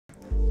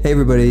Hey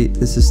everybody,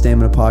 this is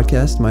Stamina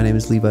Podcast. My name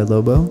is Levi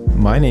Lobo.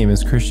 My name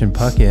is Christian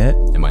Puckett.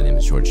 And my name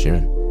is George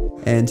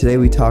Shearin. And today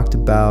we talked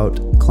about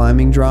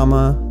climbing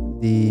drama,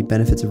 the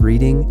benefits of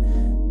reading,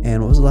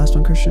 and what was the last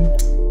one, Christian?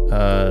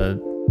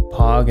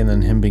 Pog and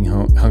then him being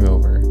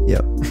hungover.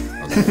 Yep.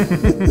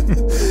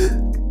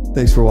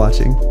 Thanks for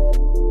watching.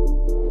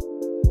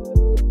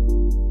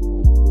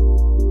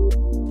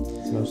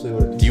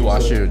 Do you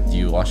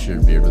wash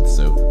your beard with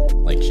soap,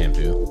 like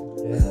shampoo?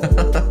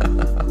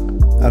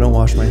 I don't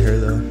wash my hair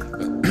though.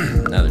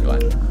 Neither do I.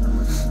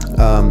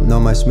 No,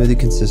 my smoothie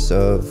consists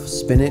of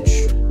spinach,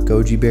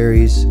 goji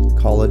berries,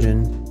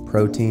 collagen,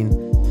 protein,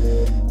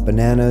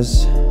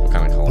 bananas, What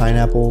kind of collagen?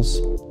 pineapples.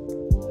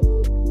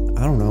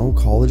 I don't know,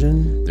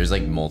 collagen? There's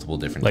like multiple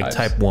different Like types.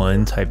 type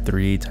 1, type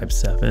 3, type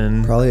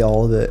 7. Probably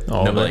all of it.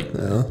 All No, of but it.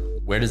 like, Yeah.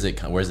 where's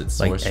it sourced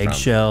Like from?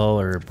 eggshell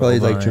or Probably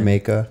like bovine.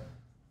 Jamaica.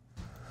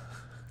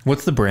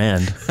 What's the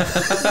brand?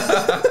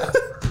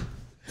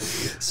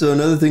 So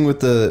another thing with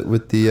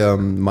the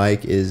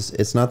mic is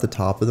it's not the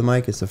top of the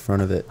mic, it's the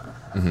front of it.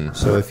 Mm-hmm.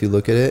 So if you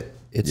look at it,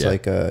 it's Yeah.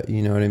 like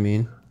you know what I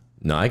mean?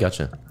 No, I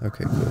gotcha.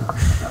 Okay,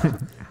 cool.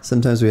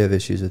 Sometimes we have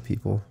issues with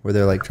people where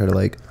they're like try to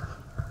like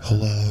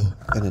hello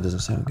and it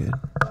doesn't sound good.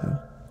 So.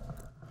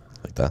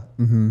 Like that?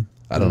 Mm-hmm.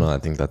 I don't know. I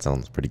think that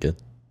sounds pretty good.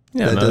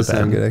 Yeah, that not does bad.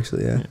 sound good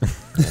actually, yeah.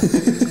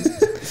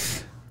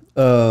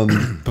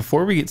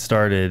 Before we get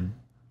started,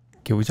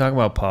 can we talk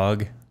about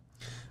Pog?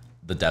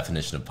 The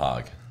definition of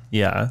POG.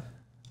 Yeah.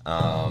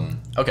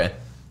 Okay.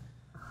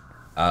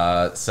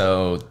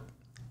 So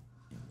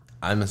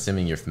I'm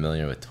assuming you're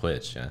familiar with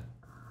Twitch, yeah?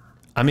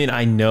 I mean,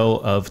 I know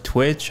of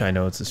Twitch. I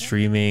know it's a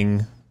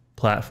streaming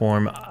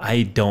platform.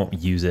 I don't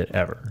use it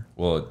ever.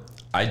 Well,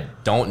 I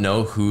don't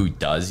know who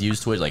does use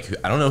Twitch. Like,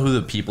 I don't know who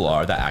the people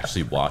are that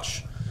actually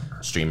watch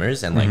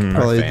streamers and like are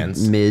Probably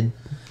fans. mid.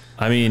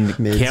 I mean,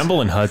 Mids.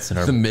 Campbell and Hudson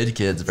are. The mid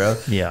kids, bro.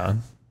 Yeah.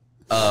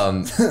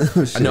 Oh,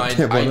 shit, No, I-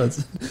 Campbell I-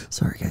 Nuts.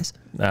 Sorry guys.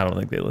 I don't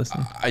think they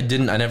listen. I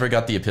never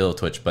got the appeal of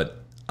Twitch,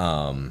 but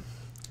Pog,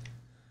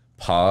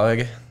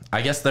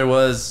 I guess there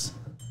was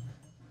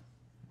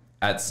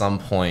at some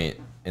point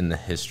in the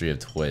history of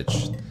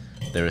Twitch,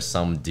 there was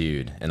some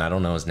dude, and I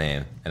don't know his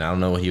name, and I don't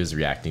know what he was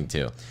reacting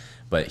to,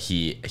 but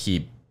he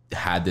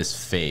had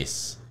this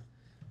face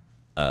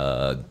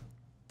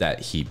that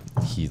he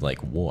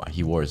like wore.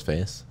 He wore his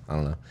face. I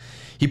don't know.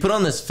 He put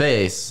on this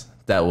face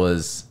that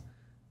was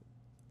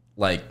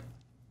like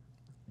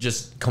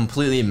just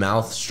completely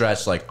mouth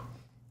stretched, like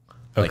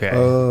Okay.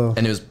 Oh.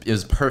 and it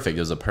was perfect. It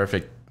was a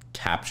perfect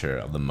capture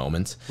of the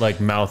moment. Like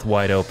mouth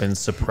wide open,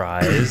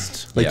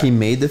 surprised. Like Yeah. he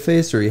made the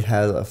face or he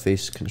had a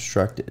face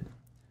constructed?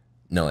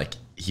 No, like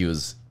he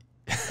was.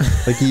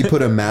 Like he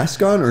put a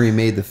mask on or he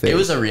made the face? It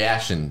was a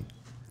reaction.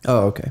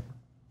 Oh, okay.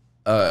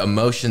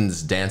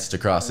 Emotions danced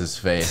across his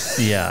face.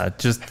 Yeah.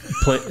 Just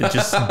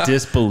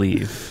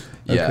disbelief.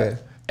 Yeah. Okay.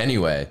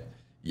 Anyway,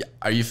 yeah,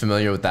 are you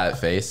familiar with that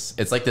face?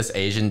 It's like this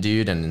Asian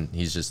dude, and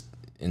he's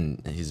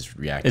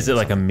reacting. Is it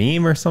like a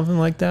meme or something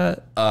like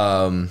that?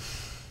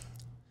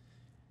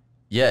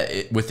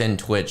 Yeah, within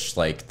Twitch,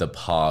 like the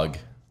Pog,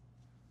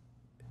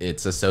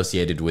 it's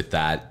associated with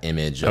that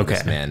image of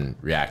this Okay. man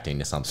reacting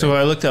to something. So when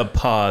I looked up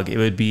Pog, it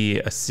would be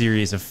a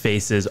series of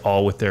faces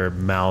all with their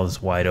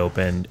mouths wide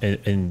open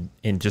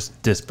in just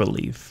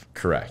disbelief.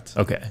 Correct.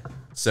 Okay.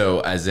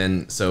 So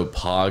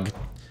Pog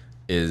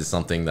is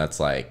something that's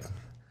like,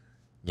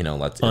 you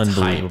know, it's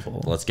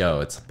Unbelievable. hype. Let's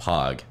go. It's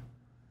Pog.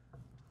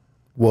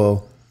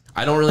 Whoa.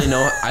 I don't really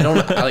know.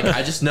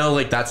 I just know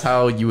like that's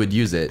how you would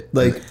use it.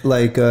 Like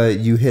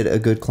you hit a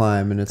good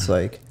climb and it's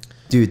like,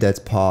 dude, that's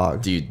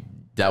Pog. Dude,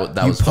 that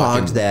You was pogged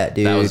fucking, that,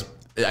 dude. That was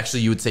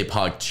actually, you would say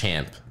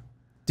PogChamp.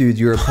 Dude,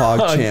 you're a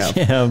Pog champ.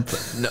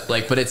 PogChamp. No,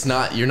 like, but it's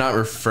not. You're not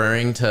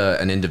referring to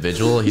an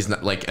individual. He's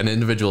not like an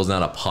individual is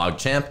not a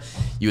PogChamp.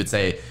 You would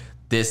say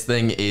this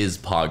thing is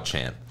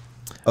PogChamp.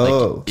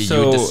 Oh, You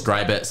So- would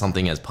describe it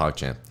something as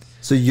PogChamp.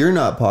 so you're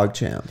not Pog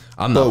champ.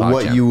 I'm not But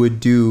what PogChamp. you would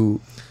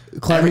do,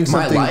 climbing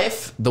My something.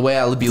 life, the way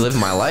I would be living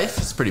my life,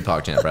 is pretty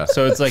PogChamp, bro.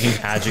 So it's like an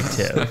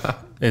adjective.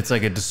 It's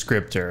like a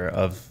descriptor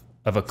of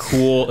a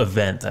cool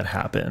event that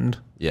happened.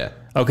 Yeah,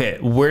 Okay,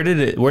 where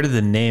did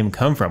the name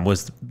come from?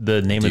 Was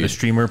the name of the Dude,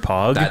 streamer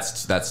Pog?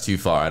 that's too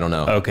far. I don't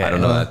know. Okay. I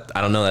don't know that.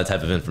 I don't know that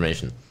type of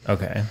information.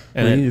 Okay.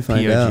 We then need to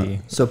find POG.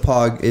 out. So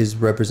Pog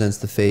represents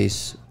the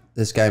face.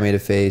 This guy made a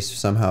face.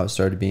 Somehow it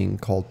started being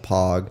called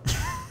Pog,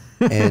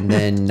 and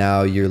then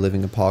now you're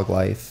living a Pog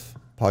life,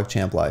 Pog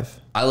champ life.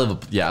 I live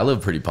a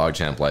pretty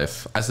PogChamp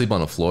life. I sleep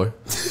on a floor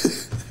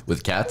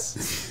with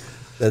cats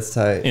That's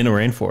tight. In a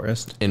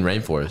rainforest. in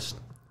rainforest.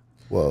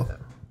 Whoa.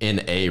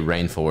 In a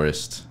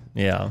rainforest.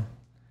 Yeah.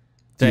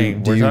 Do you-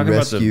 Dang, do we're you talking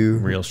rescue- about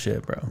the real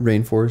shit, bro.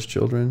 Rainforest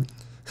children.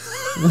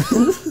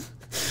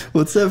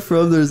 What's that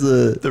from? There's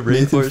a Nathan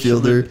Rainforest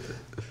Fielder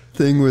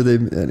thing where they.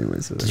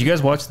 Anyways, Did you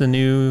guys watch the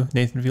new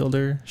Nathan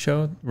Fielder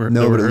show?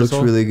 no, but it looks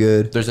really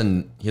good.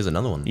 He has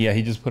another one. Yeah,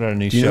 he just put out a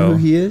new Do you show. know who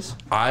he is?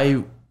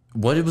 I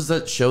what was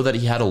that show that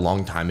he had a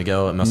long time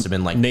ago? It must have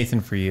been like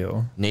Nathan For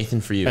You.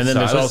 Nathan For You. And then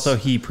there's also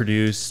he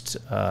produced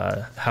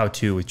How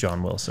To with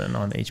John Wilson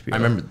on HBO. I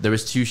remember there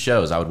was 2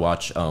 shows. I would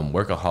watch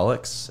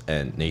Workaholics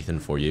and Nathan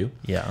For You.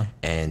 Yeah.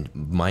 And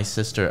my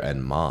sister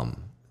and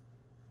mom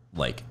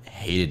like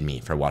hated me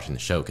for watching the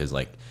show because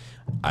like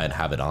I'd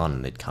have it on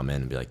and they'd come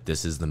in and be like,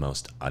 "This is the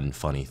most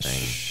unfunny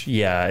thing."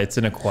 Yeah, it's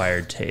an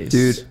acquired taste.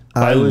 Dude,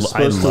 I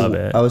love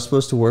it. I was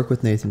supposed to work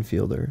with Nathan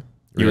Fielder.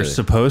 You were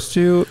supposed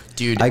to?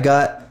 Dude. I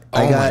got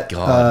my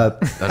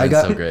God. That'd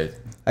so great.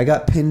 I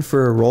got pinned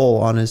for a role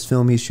on his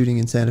film he's shooting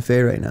in Santa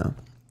Fe right now.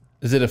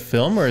 Is it a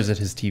film or is it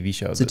his TV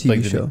show? It's a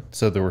TV show.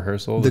 So the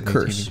rehearsal? The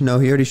Curse. No,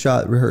 he already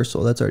shot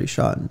rehearsal. That's already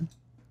shot. And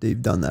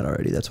they've done that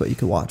already. That's what you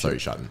can watch. It's already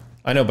shot.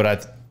 I know,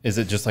 but is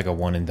it just like a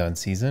one and done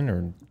season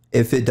or?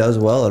 If it does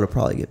well, it'll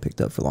probably get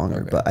picked up for longer.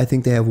 Okay. But I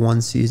think they have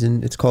 1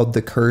 season. It's called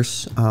The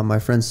Curse. My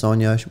friend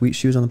Sonia,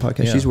 she was on the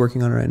podcast. Yeah. She's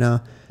working on it right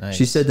now. Nice.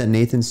 She said that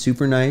Nathan's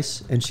super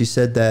nice, and she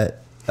said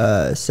that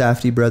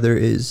Safdie brother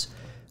is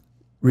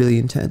really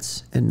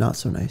intense and not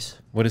so nice.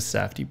 What is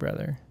Safdie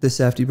brother? The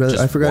Safdie brother.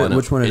 I forgot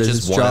which one it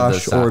is. It's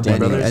Josh or Benny.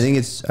 Brothers? I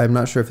think I'm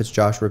not sure if it's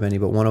Josh or Benny,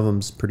 but one of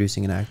them's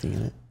producing and acting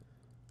in it.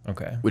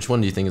 Okay. Which one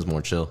do you think is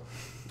more chill?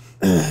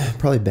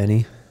 Probably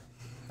Benny.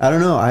 I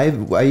don't know. I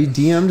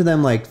DM'd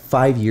them like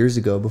 5 years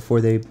ago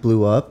before they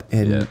blew up,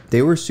 and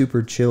they were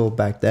super chill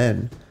back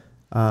then.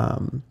 We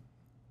were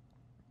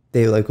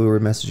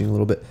messaging a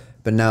little bit,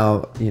 but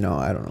now,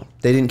 I don't know.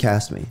 They didn't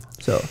cast me.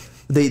 So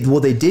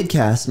they did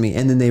cast me,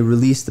 and then they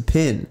released the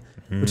pin,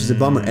 which is a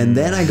bummer. And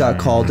then I got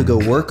called to go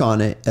work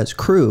on it as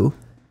crew,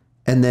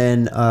 and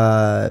then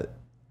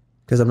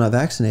because I'm not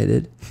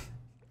vaccinated,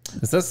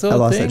 is that still I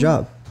lost that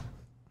job.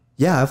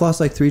 Yeah, I've lost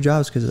like 3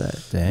 jobs because of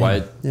that. Dang.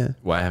 Why? Yeah.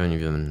 Why haven't you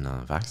been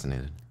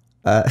vaccinated?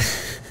 I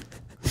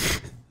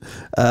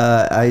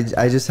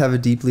just have a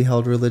deeply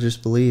held religious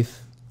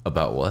belief.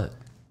 About what?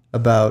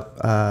 About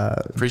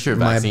pretty sure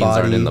vaccines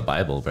aren't in the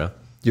Bible, bro.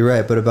 You're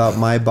right, but about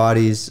my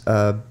body's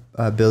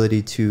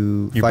ability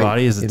to your fight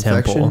body is a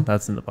infection. Temple.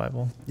 That's in the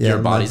Bible. Yeah, your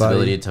body's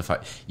ability to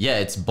fight. Yeah,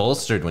 it's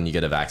bolstered when you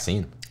get a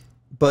vaccine.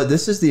 But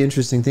this is the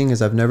interesting thing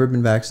is I've never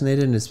been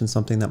vaccinated, and it's been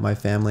something that my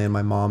family and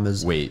my mom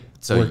has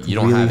so you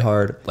don't really have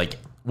hard. Like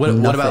what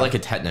about like a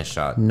tetanus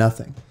shot?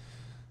 Nothing.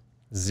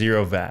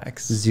 Zero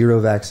vax.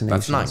 Zero vaccinations.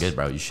 That's not good,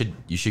 bro. You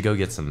should go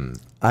get some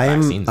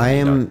vaccines.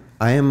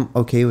 I am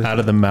okay with out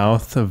of the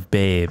mouth of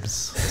babes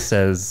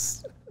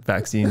says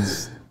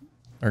vaccines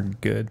are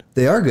good.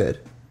 They are good.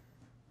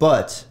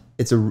 But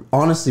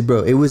honestly,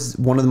 bro, it was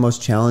one of the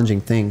most challenging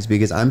things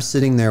because I'm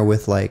sitting there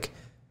with like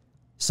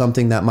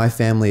something that my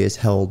family has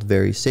held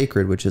very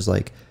sacred, which is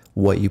like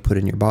what you put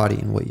in your body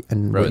and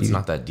bro, it's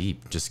not that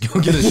deep. Just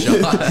go get a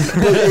shot. But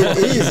it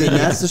is, and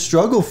that's the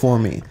struggle for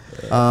me,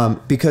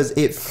 because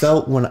it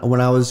felt when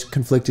I was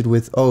conflicted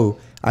with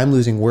I'm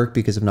losing work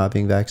because of not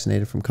being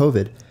vaccinated from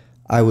COVID.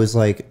 I was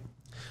like,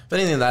 but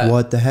anything that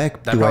what the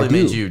heck that do I probably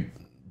do? made you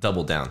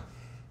double down.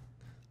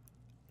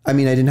 I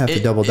mean, I didn't have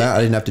to double down. I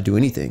didn't have to do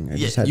anything. I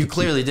just had you to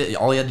clearly did.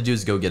 All you had to do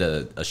is go get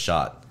a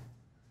shot.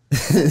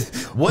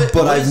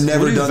 But I've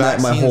never done that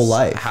my whole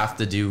life. Have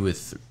to do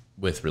with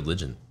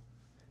religion?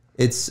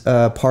 It's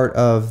part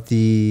of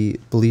the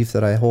belief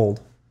that I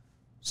hold,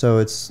 so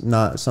it's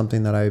not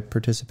something that I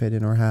participate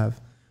in or have.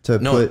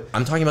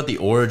 I'm talking about the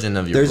origin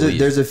of your belief.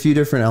 There's a few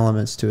different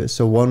elements to it.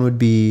 So one would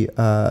be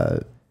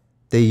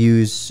they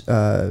use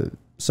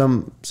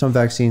some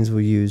vaccines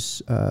will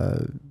use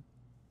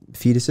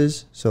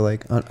fetuses, so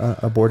like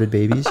aborted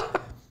babies.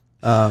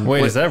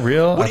 Wait, is that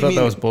real? I thought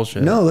that was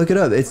bullshit. No, look it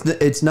up.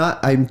 It's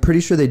not. I'm pretty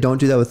sure they don't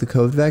do that with the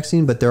COVID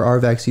vaccine, but there are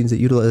vaccines that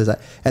utilize that,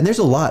 and there's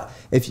a lot.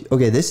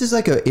 This is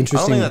like an interesting.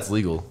 I don't think that's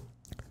legal.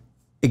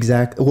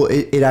 Exactly. Well,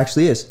 it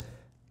actually is,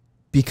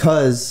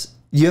 because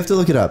you have to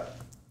look it up.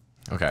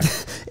 Okay,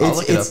 I'll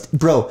look it up.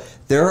 Bro,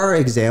 there are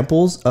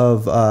examples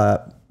of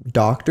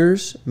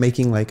doctors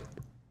making like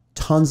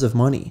tons of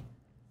money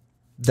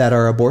that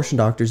are abortion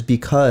doctors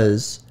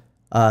because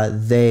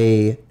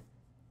they.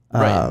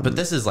 Right, but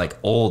this is like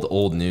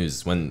old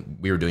news when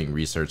we were doing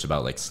research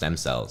about like stem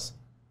cells,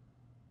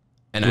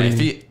 and I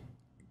feel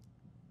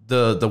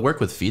the work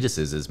with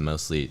fetuses is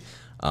mostly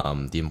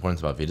the importance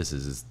about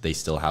fetuses is they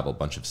still have a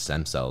bunch of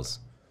stem cells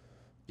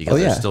because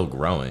they're still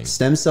growing.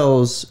 Stem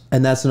cells,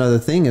 and that's another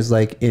thing is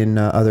like in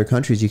other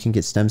countries you can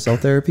get stem cell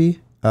therapy,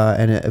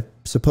 and it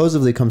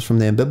supposedly comes from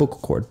the umbilical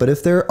cord. But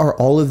if there are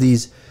all of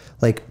these,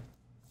 like,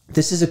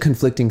 this is a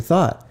conflicting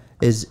thought.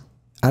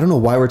 I don't know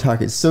why we're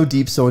talking so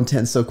deep, so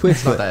intense, so quick.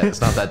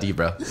 It's not that deep,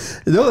 bro.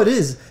 No, it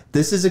is.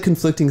 This is a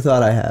conflicting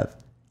thought I have.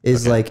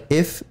 Like,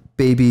 if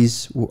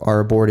babies are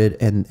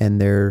aborted and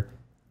they're,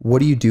 what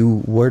do you do?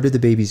 Where do the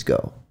babies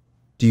go?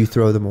 Do you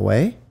throw them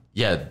away?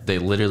 Yeah, they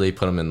literally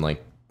put them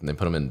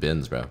in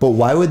bins, bro. But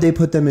why would they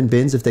put them in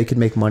bins if they could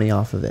make money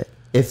off of it?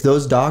 If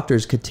those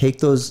doctors could take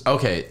those.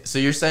 Okay, so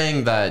you're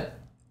saying that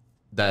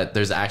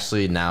there's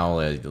actually now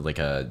like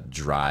a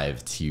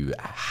drive to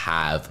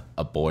have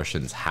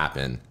abortions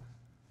happen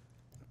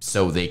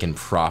so they can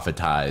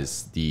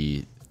profitize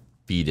the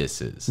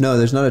fetuses. No,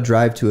 there's not a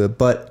drive to it.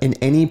 But in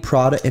any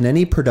product, in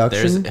any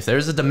production, if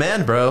there's a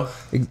demand, bro.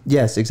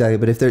 Yes, exactly.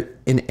 But if they're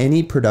in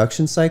any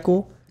production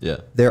cycle,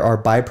 there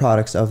are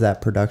byproducts of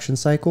that production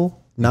cycle.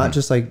 Not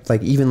just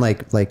like even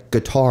like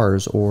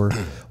guitars or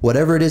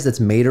whatever it is that's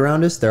made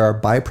around us. There are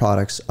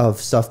byproducts of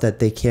stuff that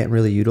they can't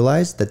really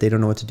utilize, that they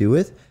don't know what to do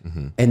with,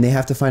 and they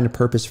have to find a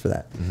purpose for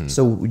that.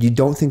 So you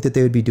don't think that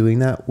they would be doing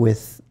that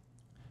with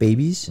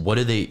babies? What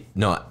do they?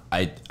 No,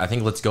 I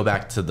think let's go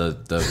back to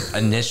the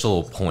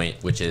initial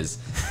point, which is,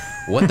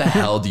 what the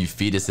hell do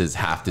fetuses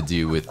have to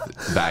do with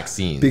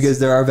vaccines? Because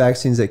there are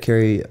vaccines that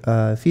carry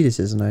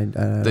fetuses, and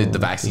the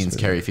vaccines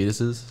carry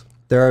fetuses.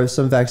 There are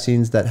some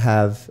vaccines that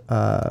have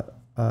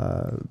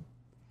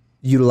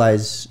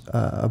utilize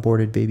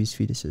aborted babies'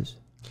 fetuses.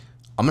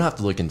 I'm gonna have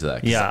to look into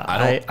that. Yeah,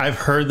 I've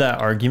heard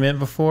that argument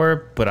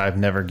before, but I've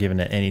never given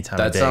it any time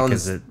of day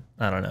because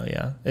I don't know.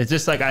 Yeah, it's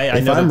just like I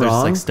know that there's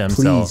like stem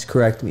cells. Please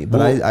correct me, but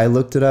I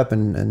looked it up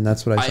and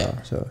that's what I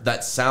saw. So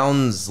that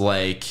sounds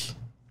like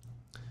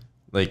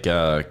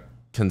a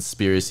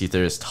conspiracy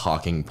theorist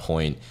talking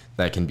point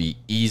that can be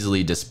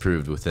easily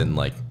disproved within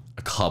like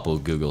a couple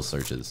Google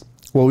searches.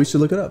 Well, we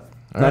should look it up.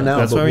 Not now,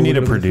 that's why we need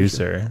a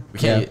producer. We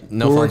can't.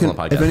 No phones on the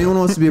podcast. If anyone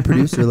wants to be a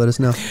producer, let us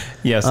know.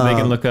 Yeah, so they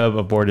can look up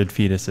aborted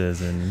fetuses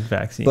and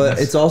vaccines. But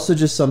it's also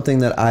just something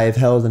that I've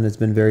held, and it's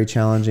been very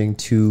challenging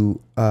to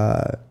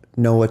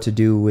know what to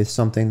do with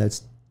something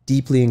that's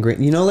deeply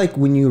ingrained. You know, like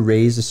when you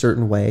raise a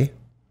certain way.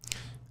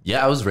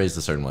 Yeah, I was raised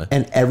a certain way,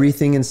 and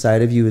everything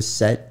inside of you is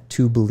set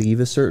to believe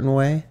a certain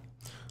way.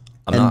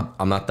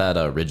 I'm not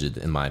that rigid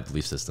in my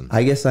belief system.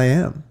 I guess I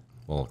am.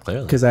 Well,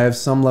 clearly, because I have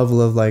some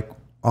level of like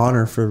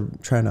honor for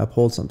trying to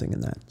uphold something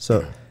in that.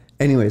 So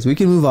anyways, we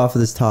can move off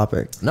of this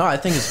topic. No, I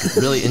think it's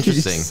really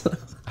interesting.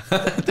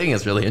 I think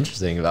it's really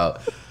interesting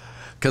about,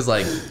 because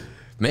like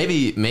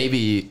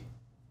maybe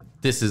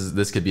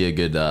this could be a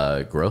good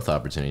growth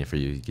opportunity for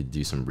you. You could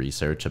do some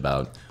research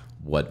about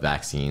what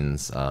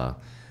vaccines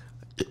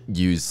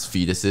use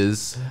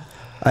fetuses.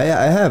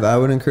 I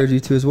would encourage you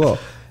to as well.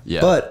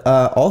 Yeah, but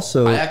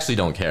also I actually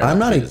don't care. I'm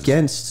not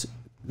against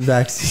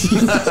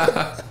vaccines.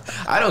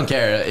 I don't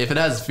care if it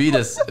has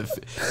fetus.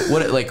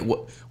 What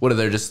are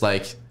they just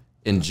like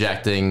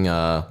injecting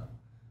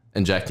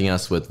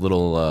us with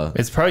little?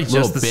 It's probably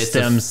just the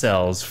stem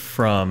cells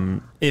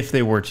from. If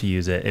they were to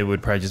use it, it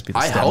would probably just be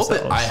the stem cells.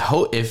 I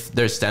hope if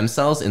there's stem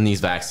cells in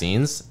these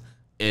vaccines,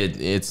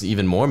 it's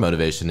even more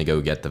motivation to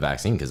go get the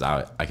vaccine because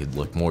I could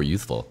look more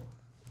youthful.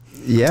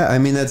 Yeah, I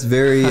mean that's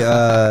very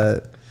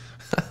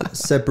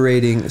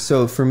separating.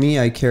 So for me,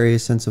 I carry a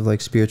sense of like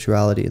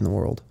spirituality in the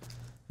world.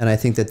 And I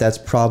think that that's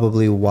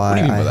probably why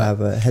I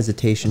have a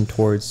hesitation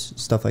towards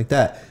stuff like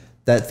that.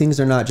 That things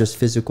are not just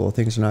physical.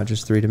 Things are not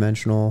just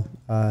three-dimensional.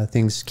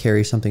 Things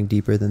carry something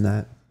deeper than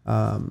that.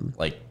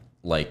 Like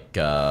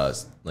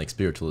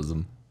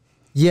spiritualism.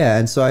 Yeah,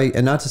 and so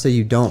and not to say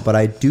you don't, but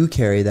I do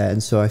carry that,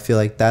 and so I feel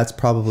like that's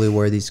probably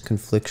where these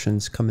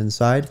conflictions come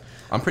inside.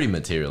 I'm pretty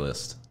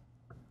materialist.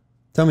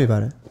 Tell me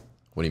about it.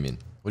 What do you mean?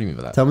 What do you mean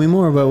by that? Tell me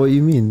more about what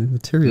you mean,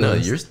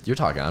 materialist. No, you're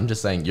talking. I'm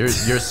just saying you're a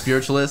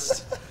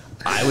spiritualist.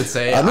 I would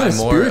say I'm not a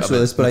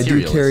spiritualist, but I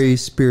do carry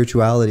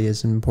spirituality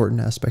as an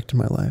important aspect of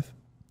my life.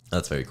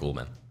 That's very cool,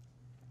 man.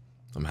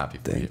 I'm happy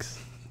for you.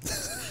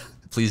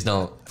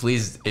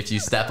 Please, if you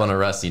step on a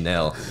rusty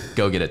nail,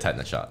 go get a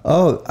tetanus shot.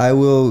 Oh, I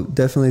will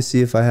definitely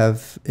see if I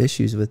have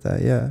issues with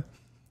that. Yeah.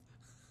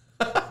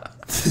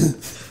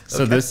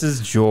 So this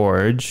is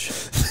George.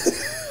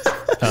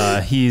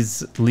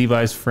 He's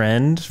Levi's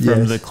friend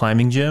from the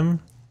climbing gym.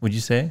 Would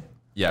you say?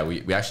 Yeah,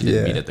 we actually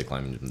didn't meet at the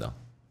climbing gym though.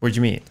 Where'd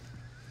you meet?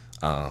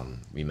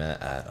 We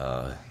met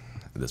at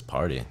this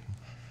party.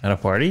 At a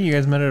party? You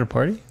guys met at a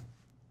party?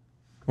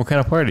 What kind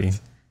of party?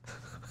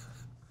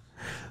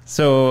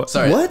 So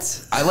sorry,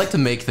 what? I like to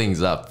make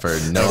things up for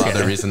no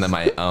other reason than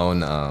my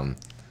own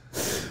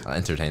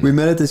entertainment. We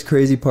met at this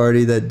crazy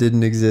party that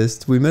didn't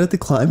exist. We met at the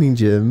climbing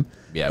gym.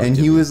 Yeah, and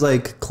he was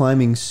like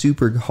climbing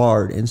super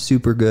hard and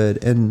super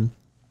good and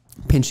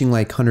pinching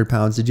like 100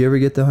 pounds. Did you ever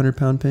get the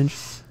 100-pound pinch?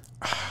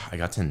 I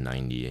got to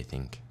 90, I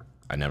think.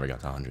 I never got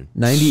to 100.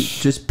 90,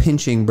 just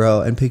pinching,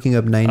 bro, and picking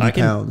up 90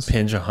 pounds. I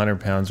can pinch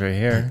 100 pounds right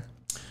here.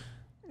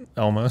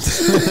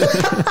 Almost.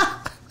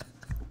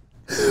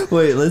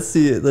 Wait, let's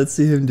see it. Let's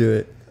see him do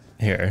it.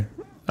 Here.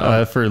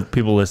 For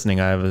people listening,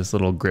 I have this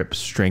little grip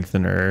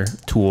strengthener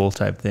tool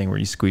type thing where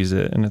you squeeze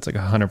it and it's like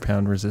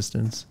 100-pound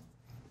resistance.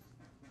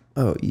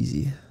 Oh,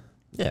 easy.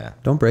 Yeah.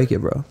 Don't break it,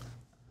 bro.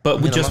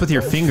 But just with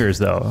your fingers,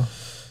 though.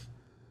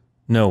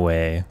 No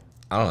way.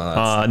 I don't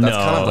know. That's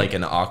kind of like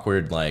an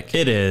awkward, like...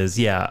 It is,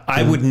 yeah.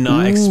 I would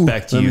not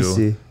expect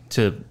you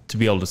to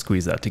be able to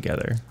squeeze that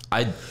together.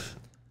 I'd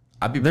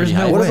be pretty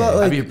high. What about,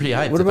 like, I'd be pretty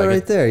hyped. What about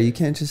right there? You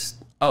can't just...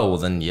 Oh, well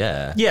then,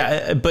 yeah.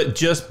 Yeah, but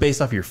just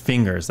based off your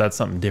fingers, that's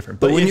something different.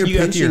 But when you're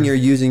pinching, you're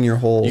using your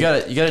whole... You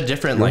got a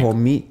different, like... whole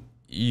meat.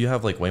 You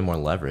have, like, way more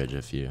leverage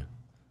if you...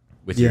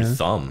 With your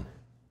thumb.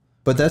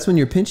 But that's when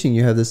you're pinching,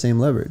 you have the same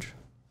leverage.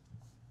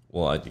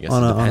 Well, I guess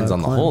it depends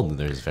on the hold.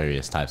 There's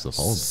various types of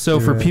holds. So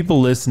for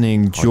people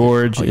listening,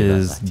 George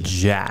is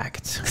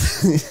jacked.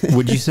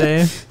 Would you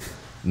say?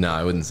 No,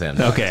 I wouldn't say I'm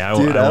jacked. Okay,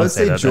 I would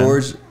say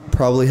George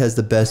probably has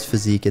the best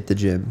physique at the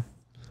gym.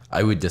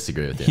 I would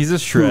disagree with you. He's a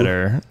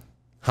shredder.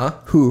 Huh?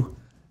 Who?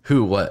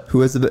 What?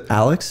 Who has the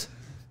Alex?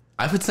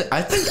 I think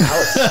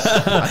Alex.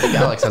 I think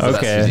Alex has the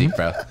best physique,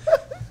 bro.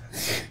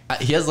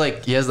 He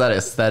has that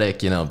aesthetic,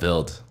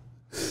 build.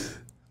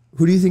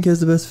 Who do you think has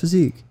the best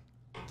physique?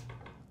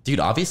 Dude,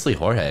 obviously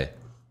Jorge.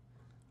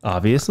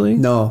 Obviously?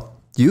 No,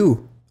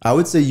 you. I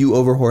would say you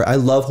over Jorge. I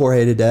love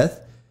Jorge to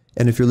death.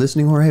 And if you're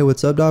listening, Jorge,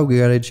 what's up, dog? We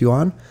got to get you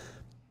on.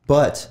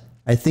 But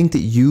I think that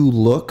you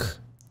look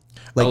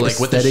like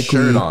with the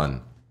shirt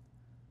on.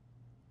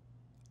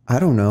 I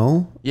don't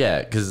know.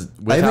 Yeah, because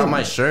without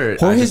my shirt,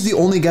 Jorge's the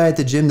only guy at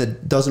the gym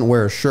that doesn't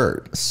wear a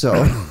shirt.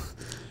 So,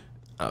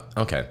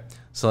 okay.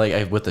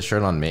 So with the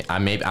shirt on,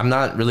 I'm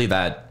not really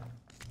that.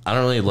 I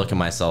don't really look at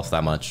myself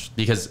that much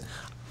because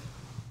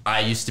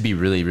I used to be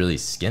really, really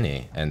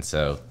skinny, and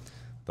so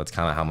that's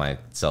kind of how my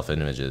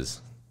self-image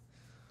is.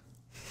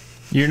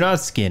 You're not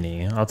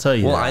skinny, I'll tell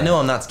you. Well, I know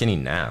I'm not skinny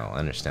now. I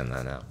understand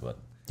that now, but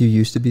you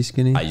used to be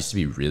skinny. I used to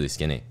be really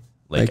skinny.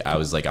 Like I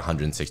was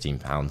 116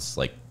 pounds.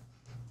 Like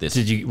this.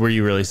 Were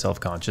you really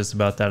self-conscious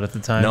about that at the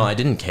time? No, I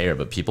didn't care,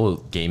 but people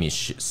gave me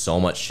so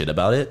much shit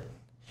about it.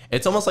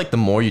 It's almost like the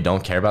more you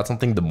don't care about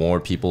something, the more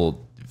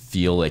people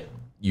feel like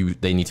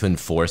they need to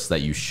enforce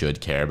that you should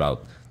care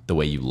about the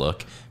way you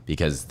look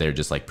because they're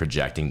just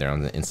projecting their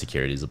own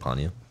insecurities upon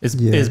you.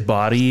 Is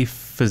body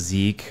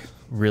physique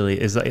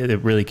is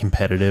it really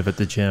competitive at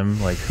the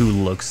gym? Like who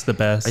looks the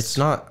best? It's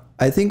not.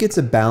 I think it's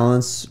a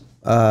balance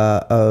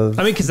of.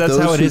 I mean, because that's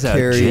how it is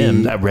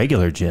at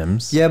regular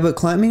gyms. Yeah, but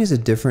climbing is a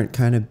different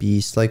kind of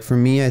beast. Like for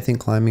me, I think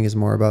climbing is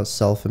more about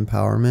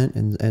self-empowerment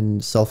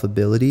and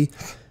self-ability.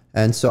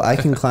 And so I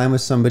can climb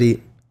with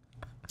somebody.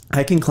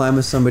 I can climb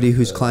with somebody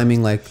who's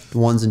climbing like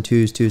 1s and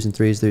 2s, 2s and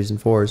 3s, 3s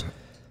and 4s,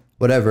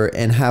 whatever,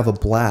 and have a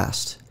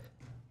blast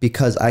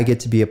because I get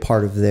to be a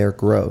part of their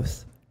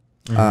growth.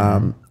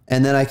 Mm-hmm.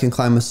 And then I can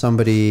climb with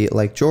somebody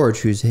like George,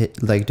 who's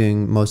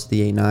doing most of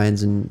the 8,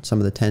 9s and some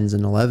of the 10s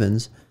and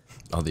 11s.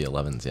 Oh, the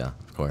 11s, yeah,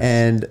 of course.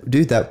 And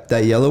dude,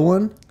 that yellow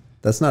one,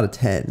 that's not a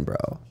 10, bro.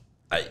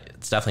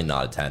 It's definitely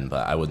not a 10,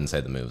 but I wouldn't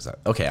say the moves.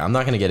 Okay, I'm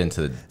not going to get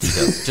into the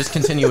details. Just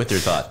continue with your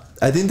thought.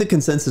 I think the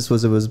consensus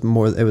was it was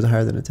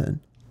higher than a 10. Okay.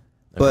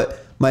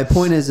 But my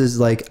point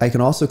is I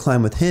can also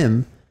climb with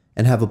him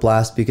and have a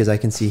blast because I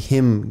can see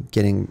him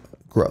getting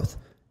growth.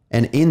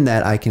 And in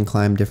that, I can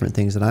climb different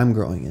things that I'm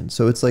growing in.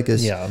 So it's like a...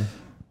 Yeah.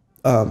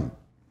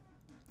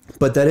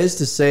 But that is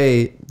to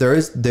say, there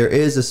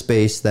is a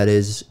space that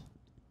is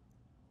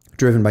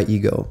driven by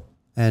ego.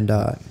 And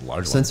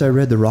since I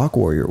read The Rock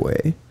Warrior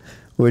Way,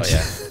 which... Oh,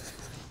 yeah.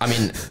 I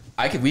mean,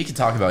 we could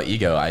talk about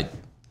ego.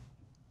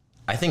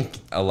 I think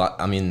a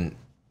lot... I mean,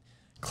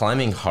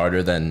 climbing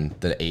harder than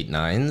the 8,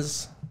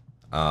 9s,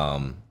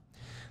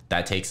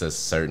 that takes a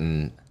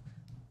certain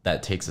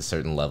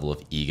level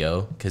of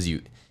ego because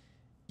you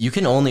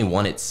can only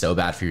want it so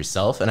bad for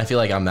yourself. And I feel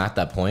like I'm at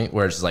that point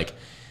where it's just like,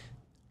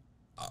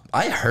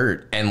 I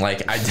hurt and I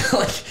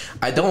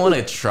don't want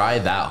to try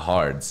that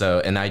hard. So,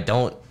 and I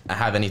don't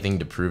have anything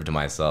to prove to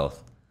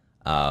myself.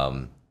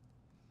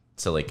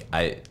 So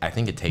I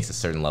think it takes a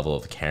certain level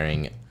of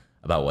caring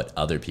about what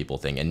other people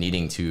think and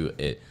needing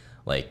to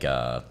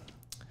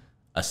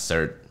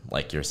assert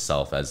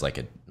yourself as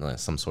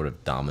some sort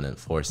of dominant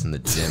force in the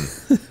gym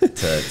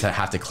to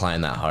have to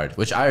climb that hard,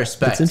 which I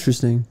respect. That's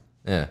interesting.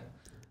 Yeah.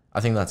 I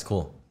think that's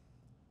cool.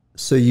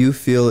 So you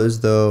feel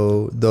as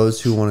though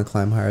those who want to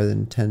climb higher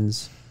than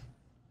 10s...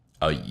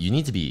 Oh, you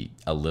need to be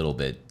a little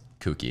bit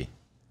kooky,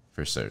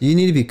 for certain. You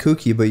need to be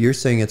kooky, but you're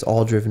saying it's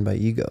all driven by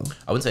ego.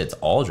 I wouldn't say it's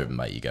all driven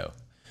by ego,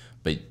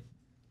 but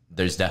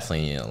there's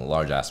definitely a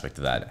large aspect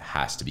of that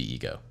has to be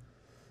ego.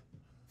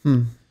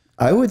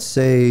 I would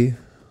say...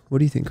 What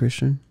do you think,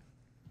 Christian?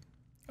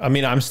 I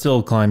mean, I'm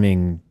still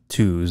climbing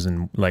 2s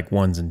and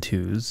 1s and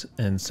 2s.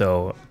 And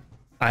so...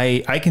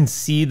 I can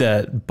see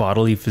that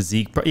bodily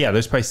physique. Yeah,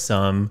 there's probably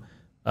some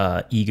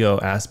ego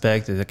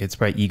aspect. It's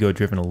probably ego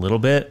driven a little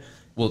bit.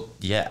 Well,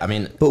 yeah, I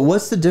mean, but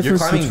what's the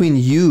difference between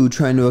you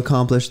trying to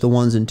accomplish the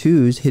 1s and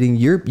 2s, hitting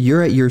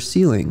you're at your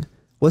ceiling?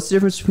 What's the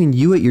difference between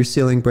you at your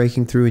ceiling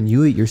breaking through and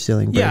you at your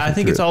ceiling breaking through? Yeah, I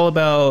think it's all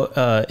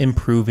about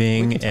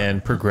improving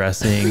and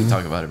progressing. We can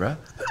talk about it, bro.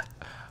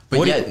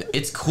 But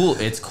it's cool.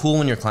 It's cool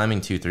when you're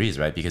climbing 2, 3s,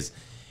 right? Because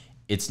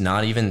it's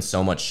not even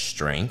so much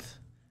strength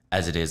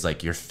as it is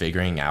you're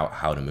figuring out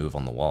how to move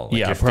on the wall.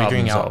 You're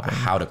figuring out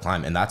how to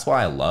climb. And that's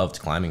why I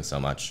loved climbing so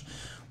much,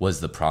 was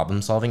the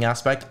problem solving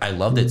aspect. I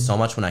loved it so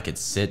much when I could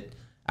sit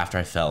after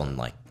I fell and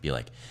be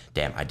like,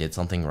 damn, I did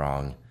something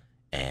wrong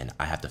and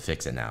I have to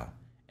fix it now.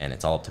 And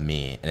it's all up to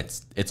me. And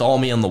it's all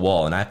me on the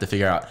wall. And I have to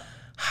figure out,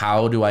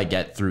 how do I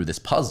get through this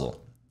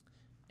puzzle?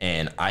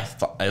 And I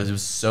thought it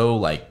was so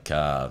what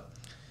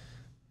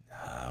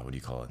do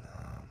you call it?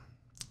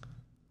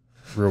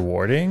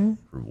 Rewarding?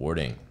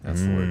 Rewarding.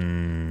 That's the word.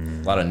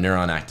 A lot of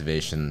neuron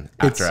activation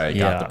after I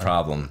got the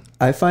problem.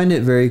 I find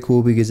it very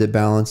cool because it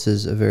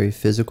balances a very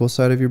physical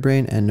side of your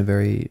brain and a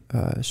very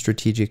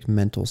strategic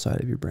mental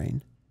side of your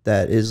brain.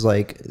 That is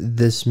like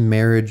this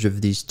marriage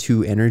of these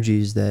two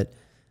energies that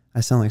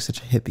I sound like such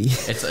a hippie.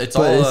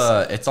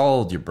 It's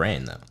all your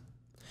brain though.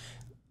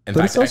 In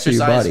fact, it's also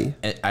your body.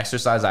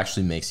 Exercise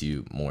actually makes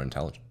you more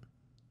intelligent.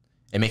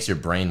 It makes your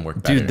brain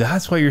work better. Dude,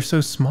 that's why you're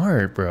so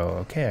smart, bro.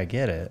 Okay, I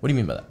get it. What do you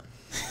mean by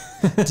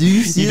that? Do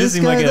you see this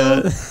guy,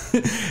 though?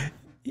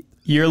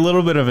 You're a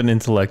little bit of an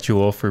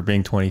intellectual for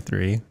being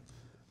 23.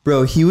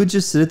 Bro, he would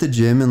just sit at the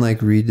gym and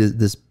like read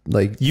this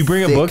like. You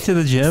bring a book to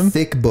the gym?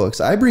 Thick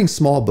books. I bring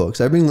small books.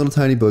 I bring little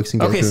tiny books.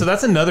 And okay, so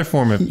that's another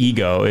form of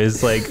ego,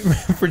 is like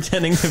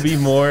pretending to be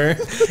more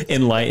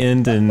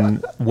enlightened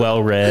and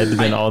well-read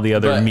than all the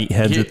other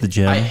meatheads at the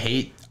gym.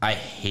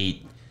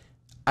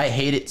 I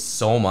hate it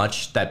so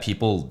much that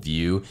people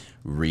view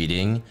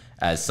reading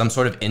as some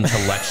sort of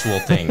intellectual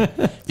thing,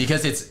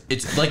 because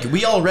it's like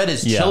we all read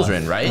as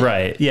children, right?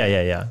 Right.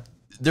 Yeah.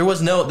 There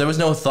was no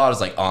thought. It's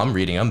like, oh, I'm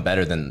reading. I'm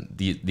better than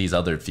these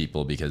other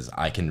people because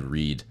I can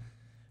read.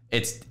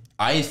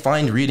 I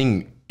find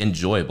reading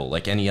enjoyable,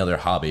 like any other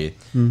hobby,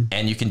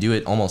 and you can do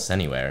it almost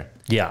anywhere.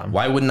 Yeah.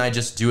 Why wouldn't I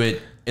just do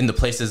it in the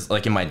places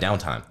like in my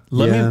downtime?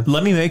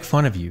 Let me make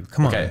fun of you.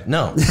 Come on. Okay.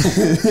 No.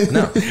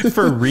 No.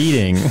 For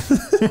reading.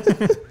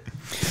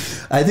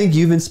 I think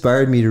you've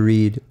inspired me to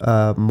read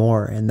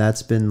more, and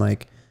that's been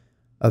like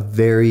a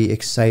very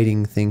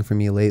exciting thing for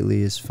me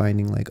lately, is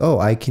finding like, oh,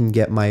 I can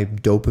get my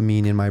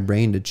dopamine in my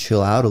brain to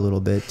chill out a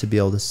little bit, to be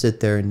able to sit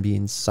there and be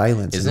in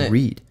silence and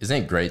read.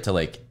 Isn't it great to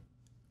like,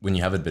 when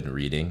you haven't been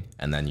reading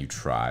and then you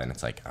try and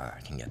it's like, oh, I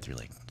can get through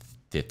like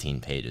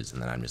 15 pages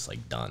and then I'm just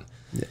like done.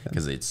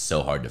 Because it's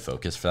so hard to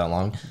focus for that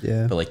long.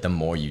 Yeah. But like the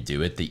more you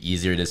do it, the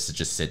easier it is to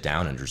just sit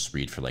down and just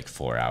read for like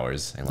 4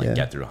 hours and like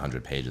get through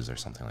 100 pages or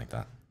something like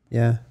that.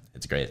 Yeah.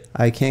 It's great.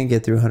 I can't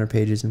get through 100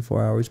 pages in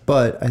 4 hours,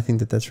 but I think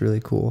that that's really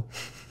cool.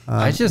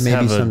 I just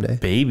have a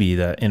baby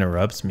that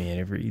interrupts me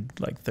every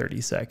like 30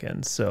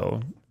 seconds.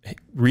 So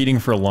reading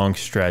for a long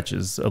stretch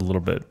is a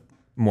little bit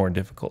more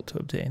difficult to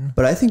obtain.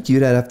 But I think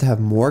you'd have to have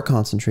more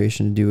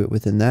concentration to do it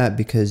within that,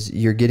 because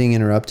you're getting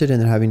interrupted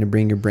and then having to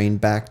bring your brain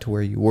back to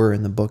where you were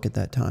in the book at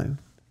that time.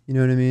 You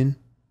know what I mean?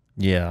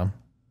 Yeah.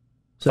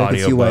 So I can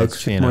see why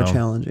it's more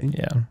challenging.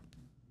 Yeah.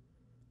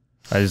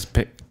 I just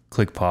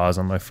click pause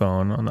on my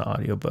phone on the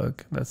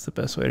audiobook. That's the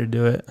best way to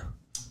do it.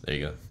 There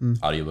you go.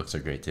 Audiobooks are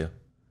great too.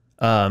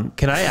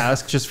 Can I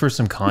ask, just for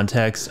some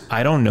context,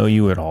 I don't know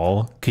you at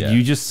all. Could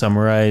you just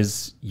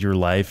summarize your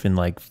life in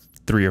like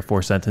 3 or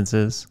 4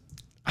 sentences?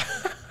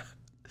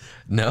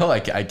 No, I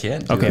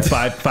can't. Okay,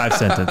 that. five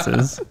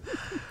sentences.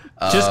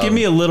 Just give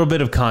me a little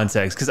bit of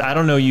context, because I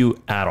don't know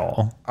you at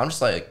all. I'm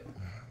just like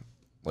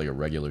a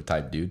regular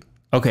type dude.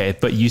 Okay,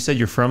 but you said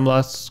you're from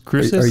Las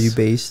Cruces? Are you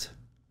based?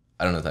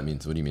 I don't know what that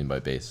means. What do you mean by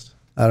based?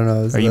 I don't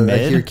know. Are you mid?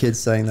 I hear kids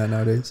saying that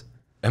nowadays.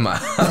 Am I?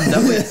 I'm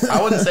definitely.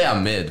 I wouldn't say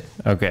I'm mid.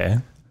 Okay.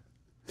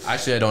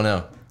 Actually, I don't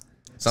know.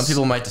 Some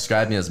people might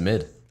describe me as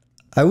mid.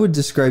 I would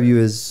describe you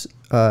as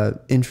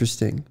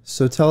interesting.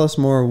 So tell us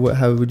more.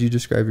 How would you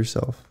describe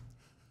yourself?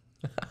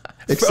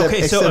 So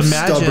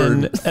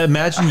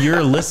imagine you're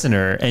a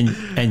listener and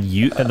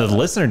the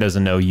listener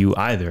doesn't know you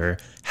either.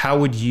 How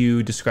would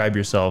you describe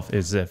yourself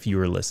as if you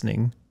were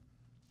listening?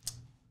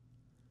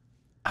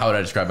 How would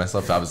I describe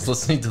myself if I was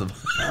listening to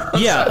the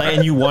Yeah,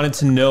 and you wanted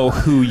to know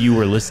who you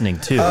were listening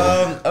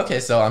to. Okay,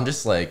 so I'm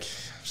just like,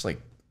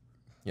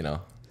 you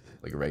know,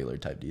 like a regular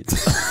type dude.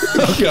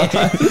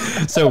 Okay.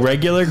 So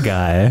regular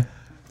guy.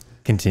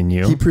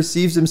 Continue. He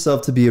perceives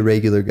himself to be a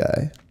regular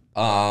guy.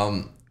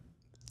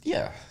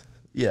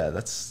 Yeah,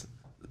 that's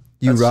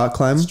rock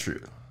climb? That's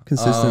true.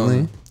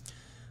 Consistently?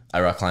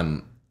 I rock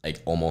climb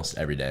like almost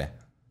every day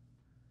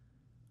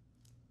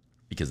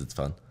because it's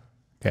fun.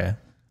 Okay.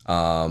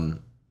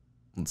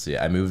 Let's see.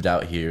 I moved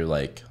out here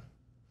like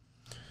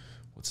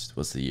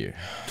what's the year?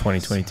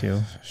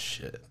 2022.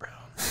 Shit, bro.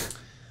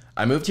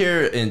 I moved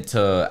here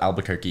into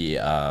Albuquerque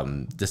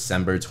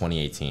December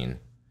 2018,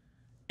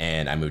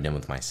 and I moved in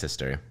with my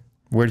sister.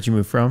 Where did you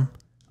move from?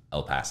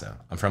 El Paso.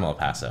 I'm from El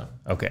Paso.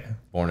 Okay.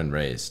 Born and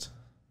raised.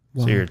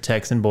 Wow. So you're a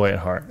Texan boy at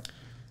heart.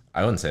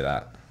 I wouldn't say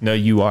that. No,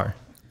 you are.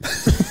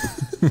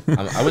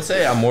 I would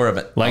say I'm more of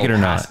an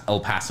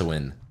El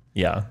Pasoan.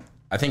 Yeah.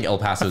 I think El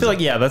Paso. I feel like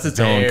that's its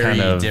own kind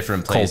of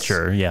different place.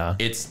 Culture. Yeah.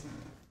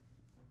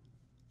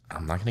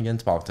 I'm not gonna get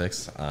into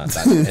politics at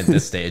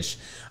this stage,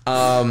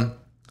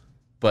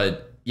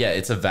 but yeah,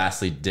 it's a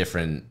vastly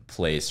different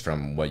place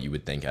from what you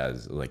would think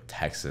as like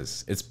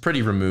Texas. It's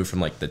pretty removed from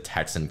like the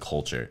Texan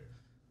culture.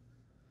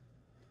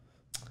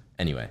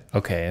 Anyway.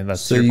 Okay,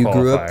 that's so you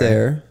grew up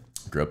there.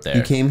 Grew up there.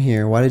 You came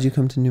here. Why did you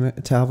come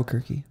to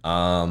Albuquerque?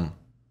 I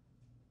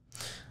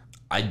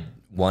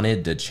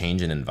wanted to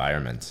change an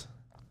environment.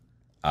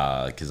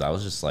 Because I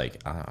was just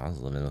like, I was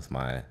living with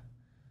my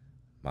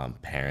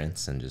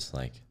parents and just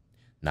like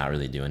not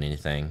really doing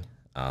anything.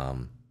 I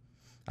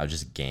would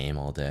just game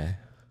all day.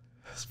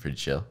 That's pretty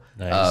chill.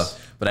 Nice.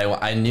 But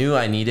I knew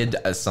I needed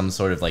some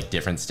sort of like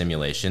different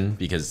stimulation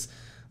because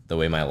the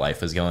way my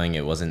life was going,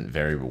 it wasn't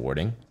very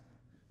rewarding.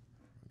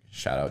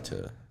 Shout out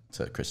to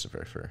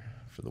Christopher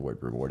for the word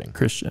rewarding.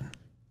 Christian.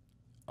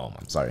 Oh,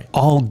 I'm sorry.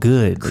 All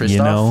good, Christoph? you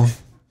know.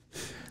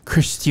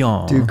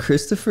 Christian. Dude,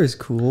 Christopher is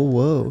cool.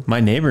 Whoa. My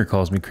neighbor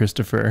calls me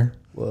Christopher.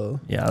 Whoa.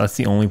 Yeah, that's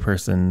the only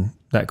person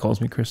that calls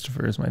me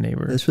Christopher is my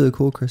neighbor. That's really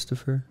cool,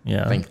 Christopher.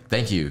 Yeah.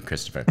 Thank you,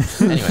 Christopher.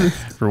 Anyway,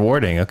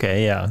 Rewarding.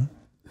 Okay, yeah.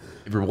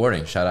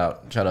 rewarding. Shout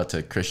out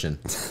to Christian.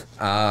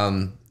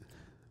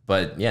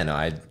 But yeah, no,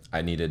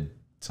 I needed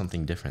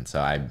something different, so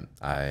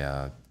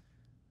I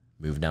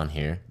moved down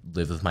here,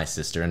 lived with my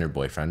sister and her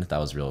boyfriend. That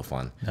was real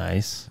fun.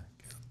 Nice.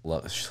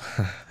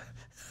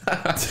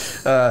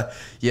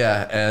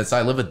 Yeah, and so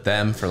I lived with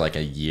them for like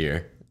a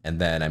year, and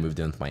then I moved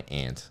in with my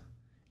aunt,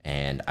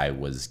 and I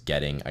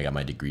got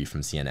my degree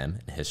from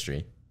CNM in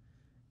history,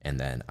 and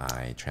then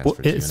I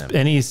transferred to UNM.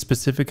 Any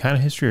specific kind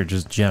of history or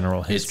just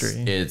general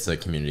history? It's a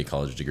community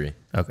college degree.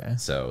 Okay.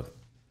 So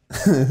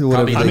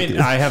Probably I mean,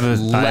 I have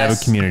a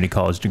community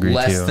college degree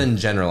less too. than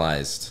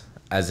generalized,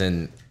 as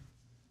in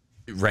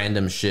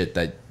random shit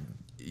that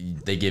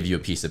they give you a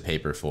piece of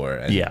paper for.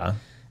 And, yeah.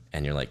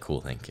 And you're like,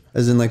 cool, thank you.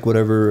 as in like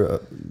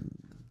whatever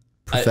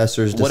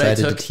professors what I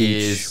decided took to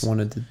teach is,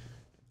 wanted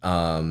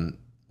to.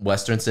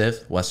 Western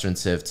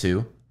Civ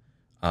 2.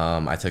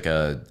 I took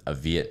a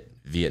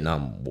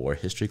Vietnam War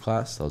history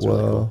class. That was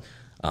really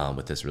cool.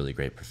 With this really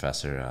great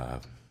professor.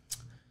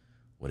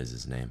 What is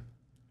his name?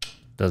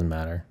 Doesn't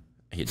matter.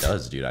 He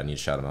does, dude. I need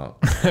to shout him out.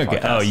 Okay.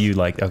 Podcast. Oh, you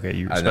like, okay.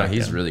 You I know, respect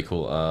he's him. really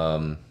cool.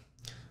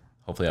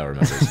 Hopefully I'll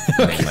remember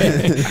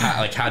his name.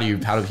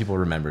 How do people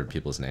remember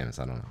people's names?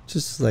 I don't know.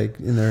 Just like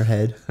in their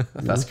head.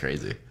 That's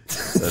crazy.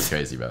 That's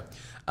crazy, bro.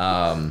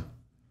 And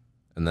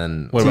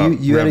then What So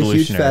about you had a huge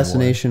Revolutionary War?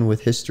 fascination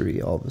with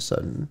history all of a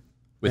sudden.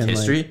 with And,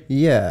 history, like,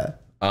 yeah.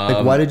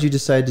 Like, why did you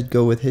decide to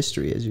go with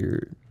history as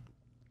your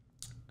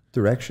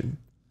direction?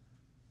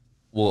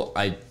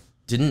 I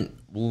didn't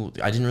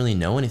really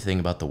know anything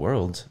about the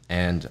world,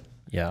 and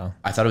Yeah.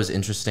 I thought it was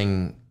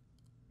interesting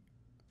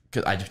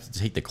because I'd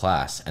take the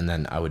class and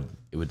then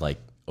it would like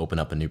open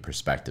up a new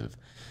perspective.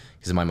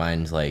 Because in my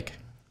mind, like,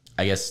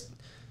 I guess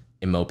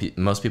in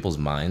most people's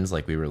minds,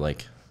 like, we were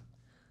like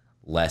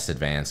less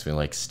advanced, we were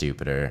like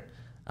stupider.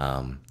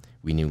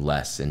 We knew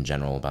less in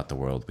general about the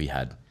world. We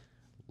had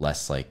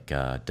less like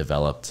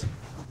developed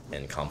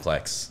and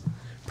complex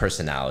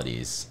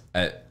personalities.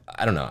 I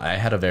don't know. I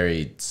had a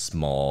very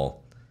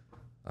small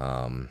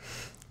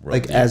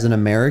Like as an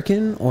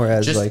American or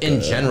as just like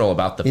in general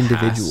about the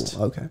individual? past.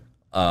 Okay.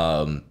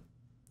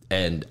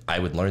 And I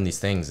would learn these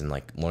things and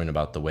like learn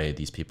about the way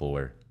these people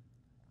were,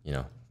 you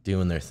know,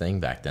 doing their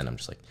thing back then. I'm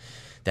just like,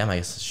 damn, I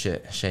guess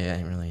shit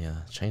ain't really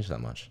changed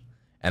that much.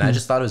 And I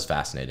just thought it was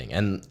fascinating.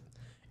 And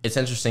it's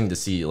interesting to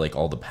see like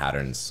all the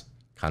patterns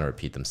kind of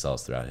repeat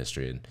themselves throughout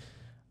history. And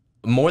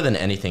more than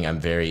anything,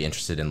 I'm very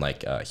interested in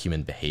like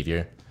human behavior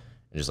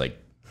and just like,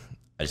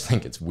 I just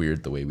think it's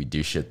weird the way we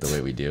do shit the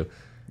way we do.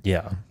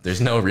 Yeah. There's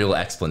no real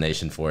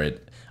explanation for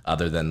it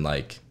other than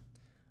like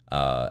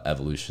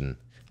evolution.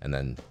 And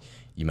then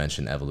you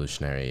mentioned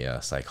evolutionary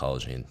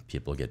psychology and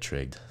people get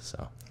trigged.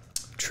 So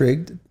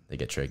Trigged? they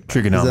get trigged.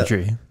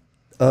 Trigonometry.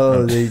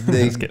 Oh, they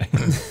Just kidding.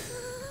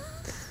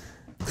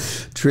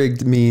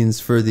 trigged means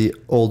for the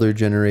older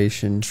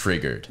generation.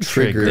 Triggered.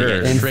 Triggered.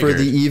 They get And for triggered.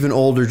 the even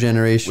older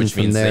generation Which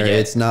from means they there, get-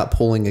 it's not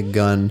pulling a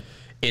gun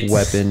It's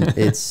weapon.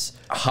 It's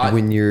hot.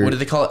 when you're What do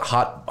they call it?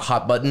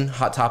 Hot button.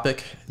 Hot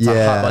topic. It's a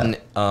Yeah. hot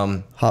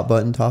button. hot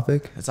button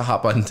topic. It's a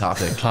hot button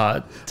topic.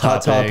 Hot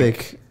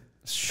Topic.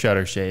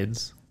 Shutter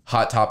shades.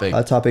 Hot topic.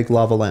 Hot topic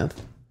lava lamp.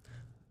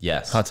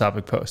 Yes. Hot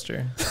topic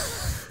poster.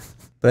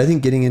 But I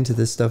think getting into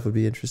this stuff would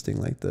be interesting,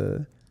 like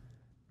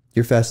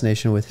your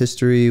fascination with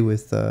history,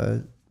 with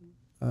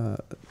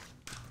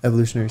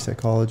evolutionary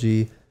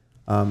psychology,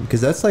 because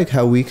that's like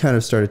how we kind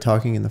of started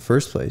talking in the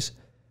first place.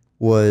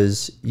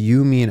 Was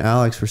you, me, and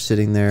Alex were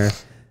sitting there,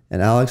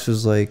 and Alex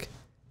was like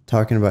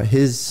talking about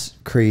his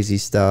crazy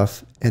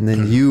stuff, and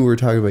then you were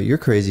talking about your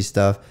crazy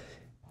stuff,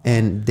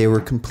 and they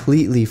were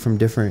completely from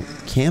different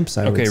camps.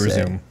 I would say.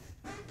 Resume.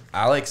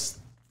 Alex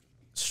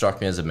struck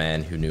me as a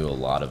man who knew a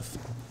lot of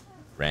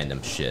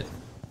random shit.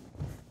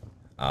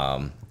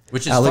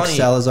 Which is Alex funny.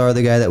 Salazar,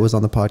 the guy that was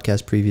on the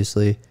podcast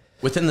previously.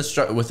 Within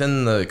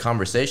the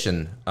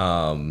conversation,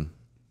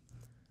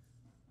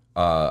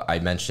 I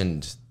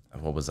mentioned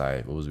what was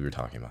we were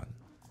talking about?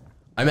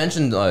 I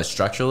mentioned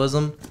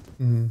structuralism,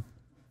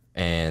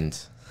 and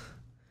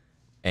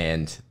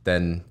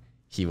then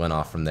he went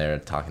off from there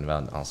talking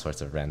about all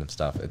sorts of random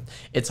stuff.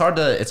 It's hard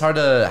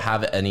to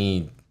have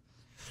any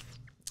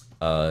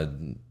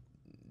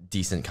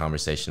decent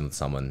conversation with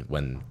someone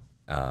when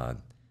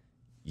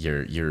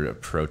your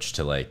approach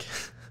to like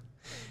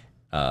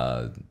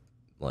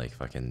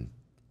fucking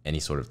any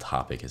sort of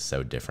topic is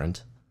so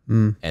different,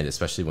 and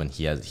especially when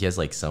he has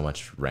like so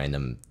much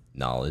random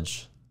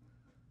knowledge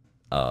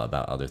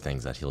about other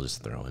things that he'll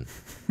just throw in,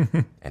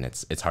 and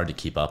it's hard to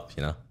keep up,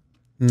 you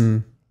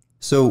know.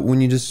 So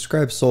when you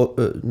describe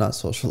not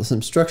socialism,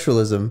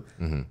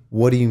 structuralism,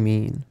 what do you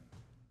mean?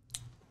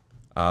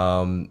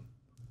 So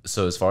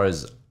as far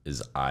as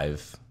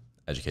I've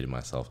educated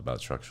myself about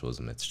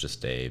structuralism, it's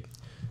just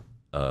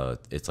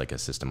it's like a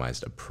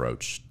systemized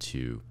approach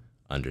to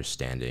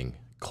understanding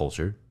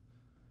culture,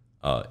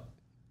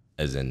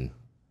 as in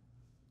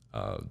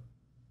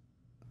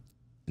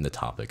the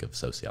topic of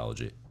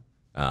sociology.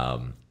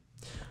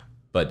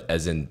 But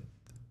as in,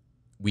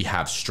 we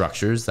have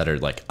structures that are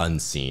like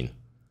unseen,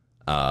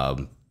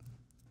 and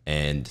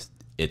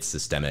it's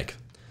systemic.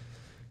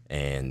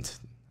 And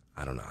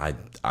I don't know,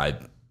 I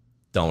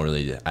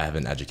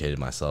haven't educated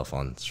myself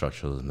on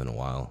structuralism in a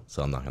while,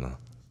 so I'm not gonna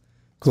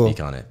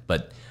speak on it.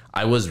 But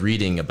I was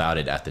reading about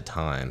it at the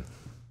time,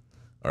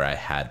 or I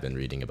had been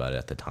reading about it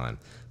at the time,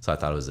 so I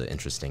thought it was an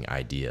interesting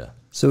idea.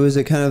 So is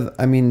it kind of,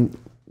 I mean,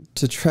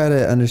 to try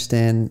to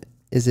understand,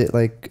 is it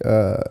like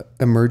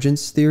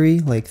emergence theory?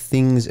 Like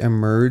things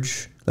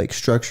emerge, like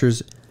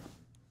structures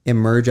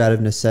emerge out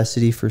of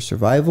necessity for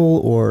survival,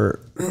 or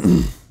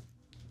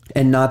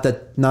and not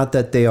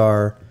that they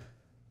are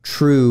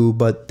true,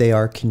 but they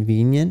are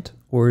convenient?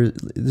 Or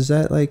is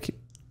that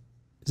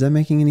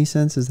making any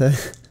sense? Is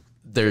that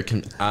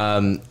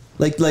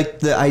like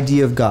the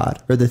idea of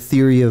God or the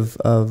theory of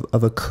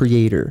a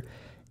creator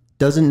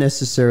doesn't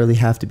necessarily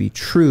have to be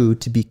true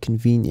to be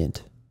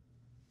convenient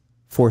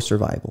for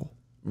survival.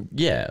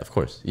 Yeah, of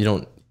course.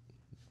 You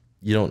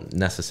don't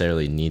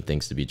necessarily need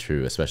things to be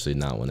true, especially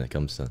not when it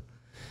comes to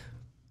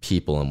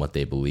people and what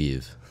they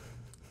believe.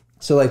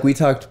 So like we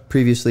talked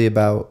previously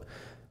about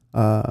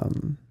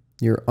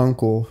your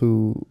uncle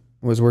who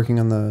was working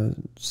on the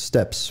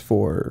steps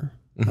for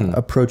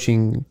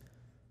approaching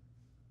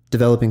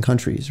developing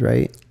countries,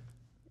 right?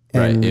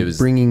 And right. It was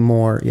bringing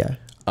more. Yeah.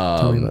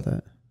 Tell me about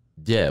that.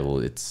 Yeah. Well,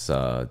 it's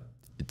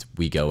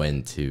we go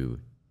into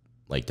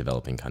like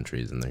developing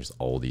countries, and there's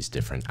all these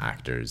different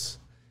actors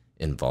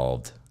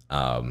involved,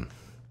 and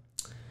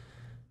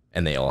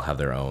they all have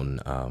their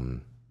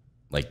own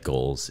like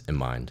goals in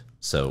mind.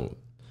 So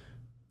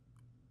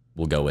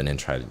we'll go in and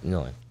try to,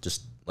 like,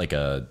 just like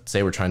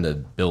say we're trying to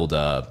build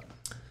like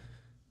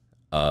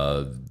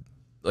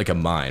a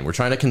mine. We're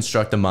trying to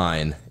construct a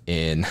mine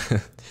in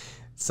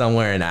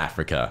somewhere in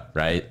Africa,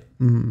 right?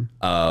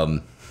 Mm-hmm.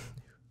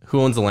 Who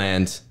owns the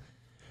land?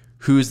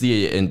 Who's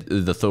the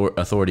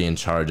authority in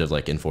charge of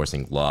like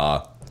enforcing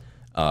law?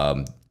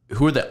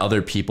 Who are the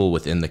other people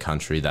within the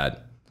country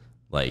that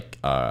like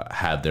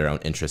have their own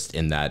interest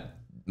in that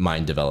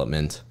mine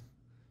development?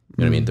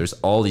 You know what I mean? There's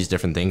all these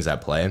different things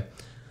at play,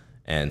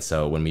 and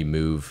so when we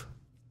move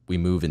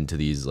into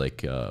these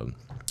like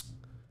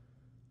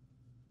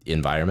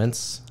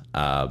environments,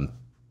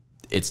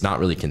 it's not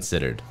really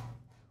considered.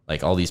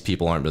 Like all these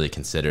people aren't really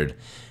considered,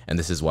 and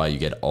this is why you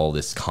get all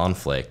this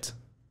conflict,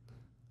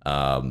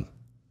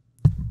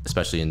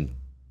 especially in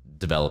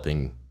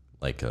developing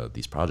like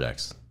these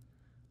projects.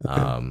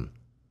 Okay.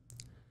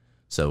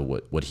 So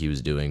what he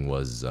was doing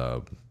was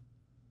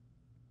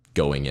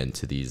going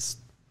into these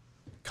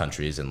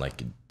countries and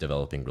like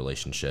developing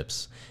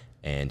relationships,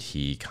 and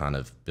he kind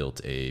of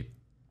built a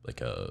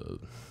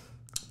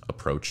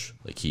approach.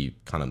 Like he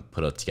kind of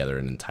put together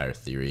an entire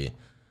theory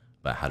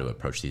about how to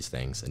approach these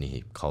things, and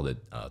he called it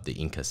the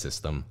Inca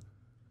system.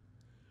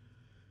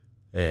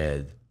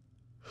 And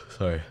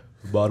sorry,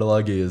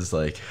 monologuing is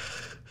like,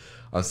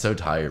 I'm so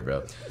tired,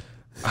 bro.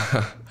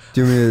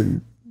 Do you want me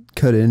to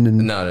cut in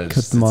and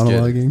cut the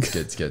monologuing?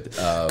 It's good.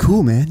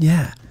 Cool, man.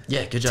 Yeah.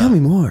 Yeah, good job. Tell me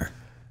more.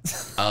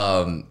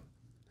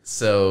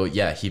 So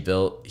yeah, he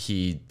built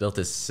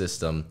this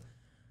system,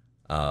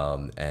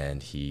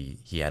 and he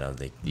had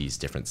like these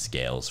different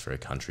scales for a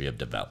country of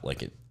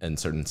and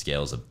certain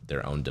scales of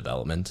their own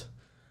development.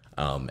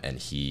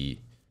 And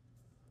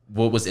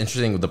what was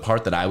interesting, the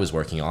part that I was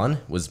working on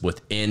was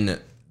within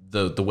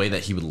the way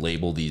that he would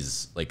label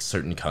these like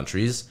certain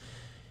countries.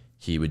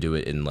 He would do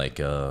it in like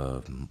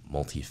a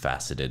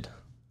multifaceted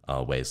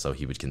way. So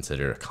he would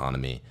consider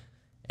economy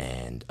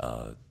and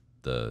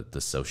the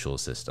social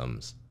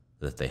systems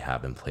that they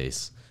have in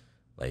place,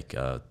 like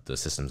the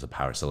systems of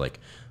power. So like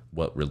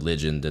what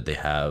religion did they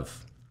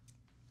have,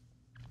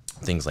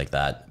 things like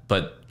that.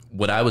 But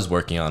what I was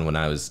working on when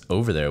I was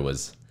over there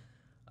was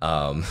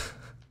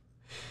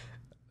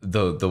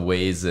the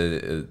ways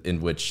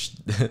in which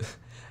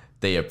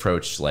they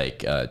approach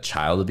like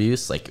child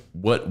abuse. Like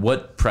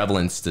what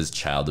prevalence does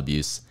child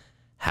abuse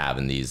have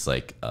in these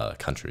like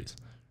countries,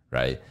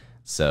 right?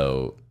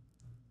 So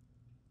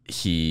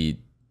he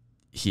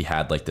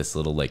had like this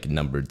little like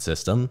numbered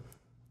system,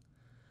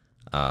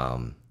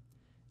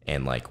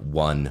 and like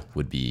 1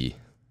 would be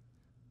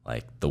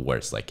like the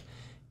worst. Like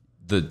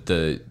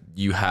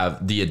you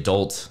have the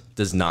adult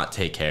does not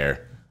take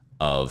care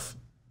of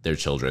their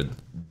children.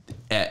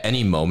 At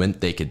any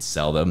moment they could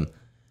sell them,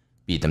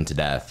 beat them to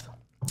death,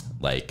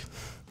 like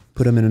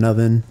put them in an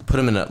oven, put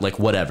them in like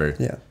whatever.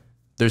 Yeah.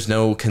 There's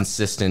no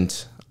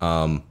consistent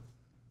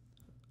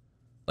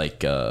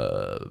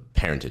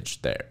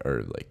parentage there,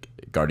 or like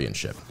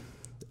guardianship.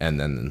 And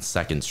then the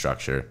second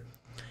structure,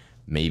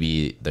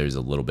 maybe there's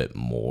a little bit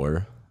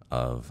more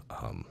of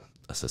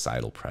a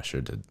societal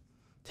pressure to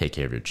take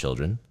care of your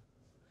children.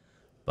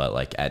 But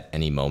like at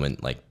any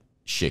moment, like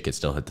shit could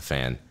still hit the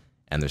fan,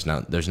 and there's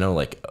no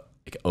like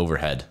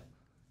overhead,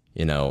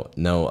 you know,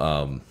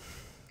 no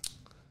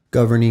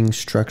governing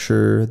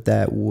structure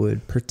that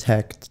would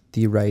protect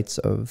the rights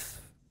of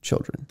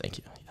children. Thank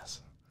you.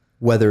 Yes.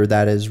 Whether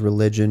that is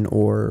religion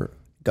or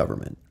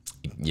government.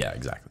 Yeah,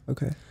 exactly.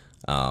 Okay.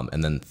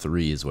 And then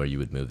 3 is where you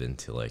would move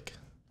into like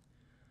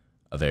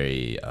a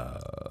very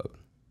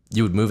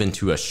you would move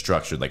into a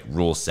structured like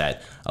rule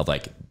set of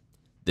like,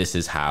 this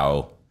is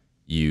how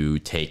you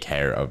take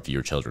care of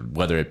your children,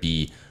 whether it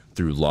be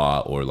through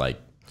law or like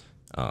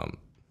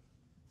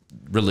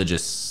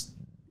religious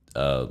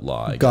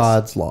law, I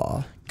God's guess.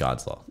 law.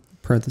 God's law.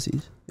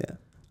 Parentheses. Yeah.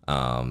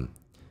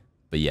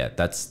 But yeah,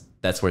 that's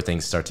where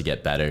things start to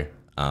get better,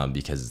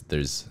 because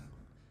there's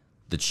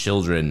the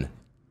children,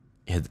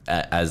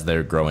 as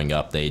they're growing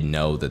up, they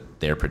know that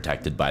they're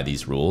protected by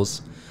these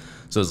rules.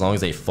 So as long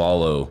as they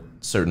follow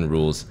certain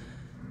rules,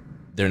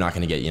 they're not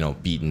going to get, you know,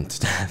 beaten to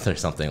death or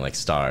something, like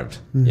starved,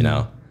 you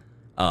know?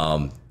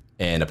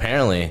 And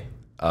apparently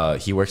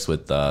he works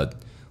with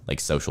like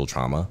social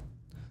trauma.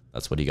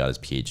 That's what he got his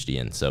PhD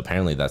in. So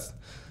apparently that's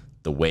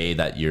the way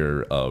that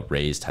you're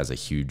raised has a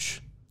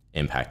huge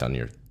impact on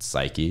your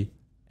psyche,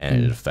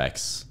 and it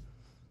affects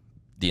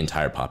the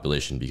entire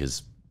population,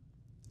 because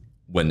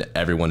when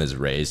everyone is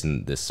raised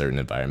in this certain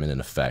environment, it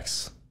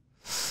affects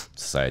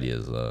society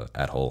as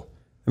at whole.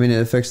 I mean,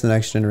 it affects the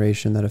next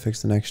generation. That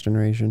affects the next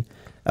generation.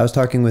 I was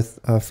talking with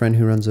a friend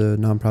who runs a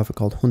nonprofit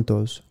called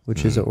Juntos,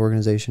 which is an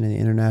organization in the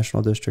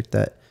International District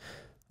that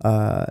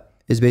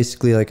is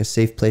basically like a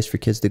safe place for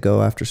kids to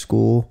go after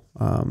school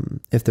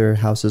if their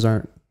houses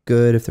aren't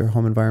good, if their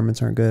home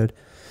environments aren't good.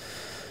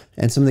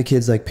 And some of the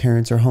kids, like,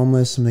 parents are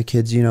homeless. Some of the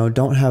kids, you know,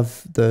 don't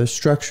have the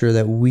structure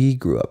that we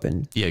grew up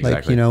in. Yeah,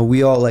 exactly. Like, you know,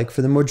 we all, like,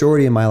 for the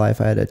majority of my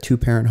life, I had a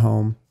 2-parent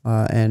home,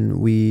 and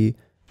we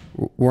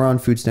were on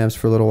food stamps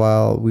for a little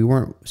while. We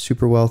weren't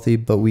super wealthy,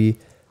 but we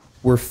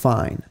were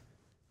fine,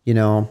 you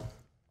know.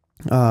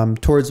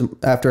 Towards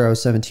after I was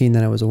 17,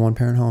 then it was a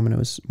 1-parent home, and it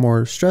was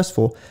more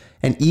stressful.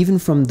 And even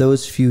from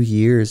those few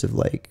years of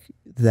like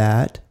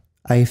that,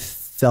 I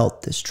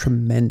felt this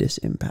tremendous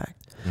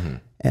impact.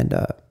 And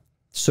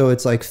so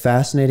it's like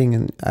fascinating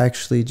and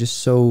actually just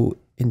so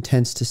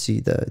intense to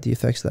see the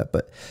effects of that.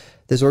 But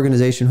this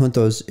organization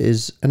Juntos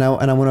is, and I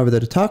went over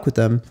there to talk with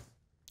them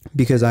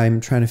because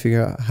I'm trying to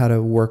figure out how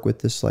to work with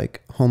this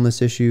like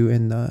homeless issue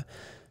and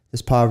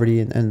this poverty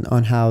and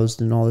unhoused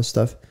and all this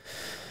stuff.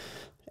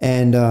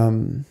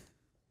 And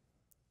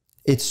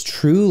it's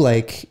true,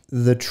 like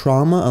the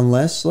trauma,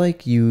 unless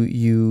like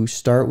you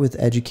start with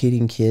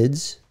educating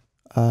kids,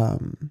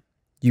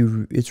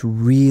 it's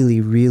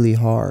really, really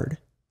hard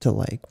to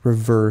like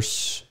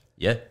reverse.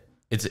 Yeah.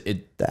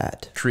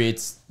 That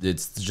creates,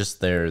 it's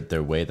just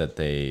their way that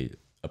they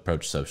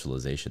approach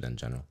socialization in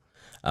general.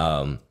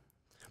 But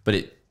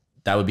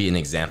that would be an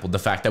example. The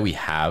fact that we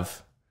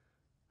have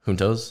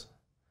Juntos,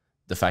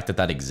 the fact that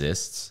that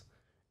exists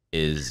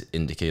is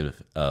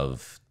indicative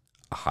of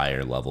a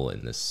higher level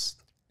in this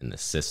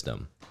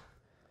system.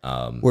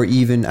 Or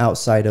even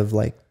outside of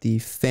like the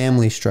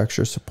family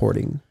structure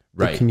supporting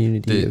the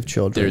community of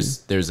children.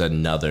 There's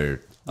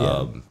another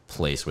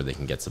place where they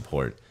can get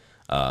support.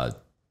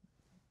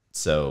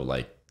 So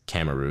like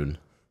Cameroon,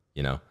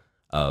 you know,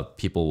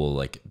 people will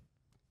like,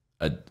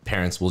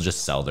 parents will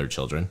just sell their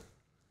children.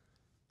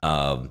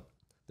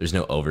 There's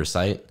no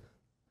oversight.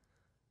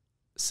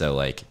 So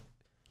like,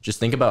 just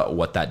think about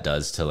what that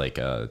does to like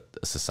a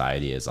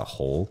society as a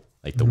whole,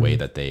 like the way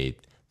that they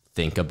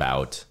think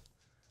about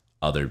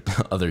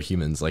other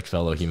humans, like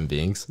fellow human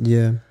beings.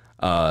 Yeah.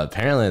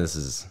 Apparently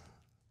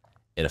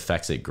it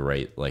affects a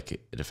great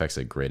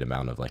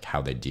amount of like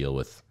how they deal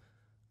with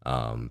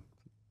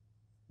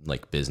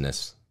like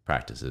business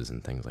practices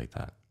and things like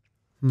that.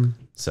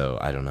 So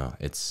I don't know.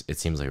 It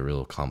seems like a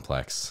real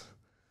complex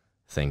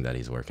thing that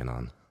he's working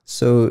on.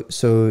 So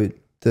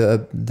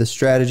the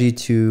strategy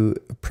to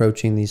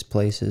approaching these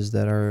places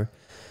that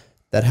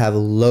have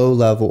low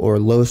level or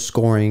low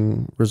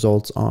scoring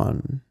results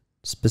on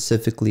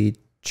specifically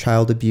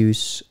child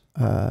abuse,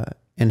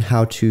 and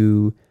how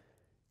to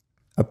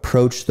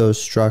approach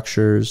those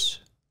structures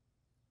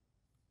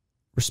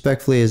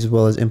respectfully, as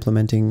well as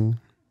implementing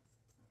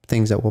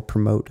things that will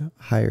promote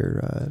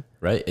higher.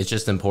 Right. It's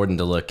just important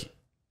to look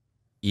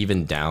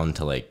even down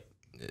to like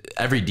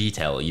every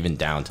detail, even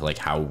down to like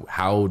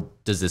how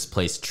does this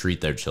place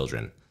treat their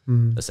children,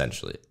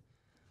 essentially.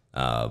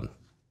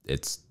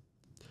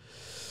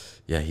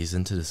 He's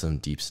into some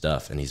deep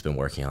stuff, and he's been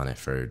working on it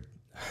for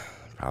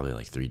probably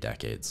like 3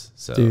 decades.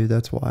 So dude,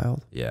 that's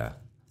wild. Yeah.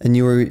 And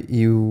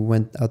you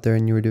went out there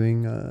and you were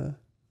doing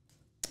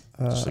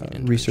like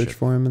research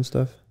for him and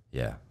stuff.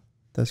 Yeah.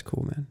 That's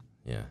cool, man.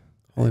 Yeah.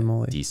 Holy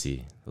moly. DC.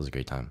 It was a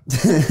great time.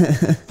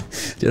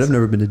 Dude, I've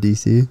never been to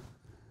DC.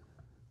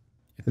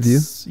 Have you?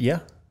 Yeah.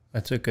 I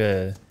took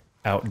a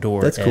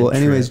outdoor. That's cool.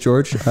 Anyways,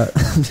 George. What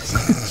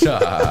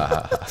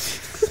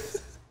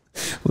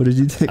did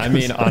you take? I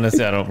mean,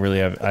 honestly, I don't really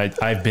have.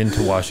 I've been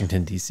to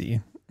Washington D.C.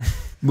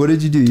 What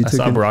did you do? You I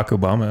saw Barack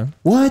Obama.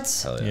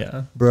 What?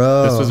 Yeah,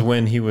 bro. This was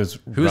when he was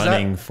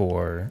running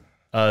for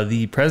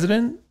the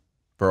president.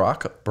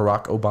 Barack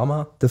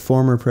Obama, the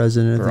former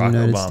president of the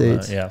United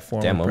States. Yeah,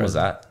 former. Damn, when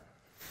president. was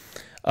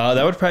that?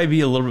 That would probably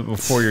be a little bit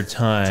before your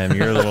time.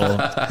 You're a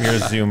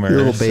zoomer. You're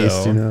a little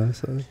based, you know.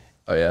 So.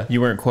 Oh yeah. You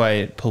weren't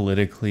quite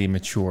politically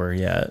mature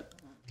yet.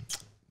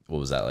 What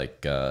was that,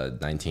 like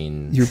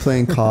 19? You were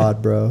playing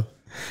COD, bro.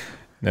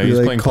 No, you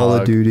were playing Call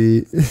of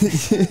Duty.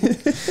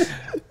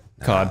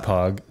 COD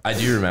Pog. I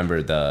do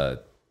remember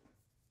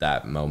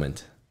that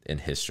moment in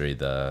history,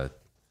 the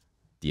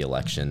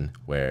election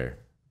where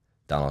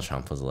Donald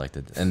Trump was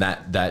elected, and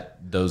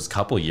those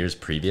couple years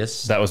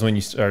previous. That was when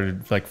you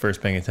started like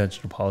first paying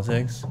attention to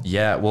politics.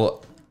 Yeah,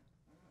 well,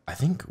 I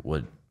think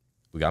what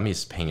got me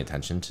paying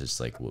attention to just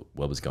like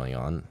what was going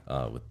on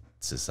with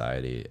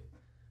society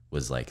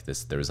was like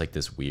this. There was like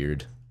this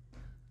weird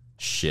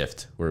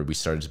shift where we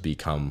started to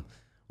become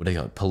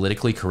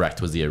politically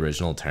correct was the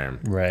original term,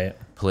 right?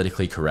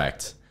 Politically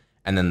correct,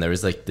 and then there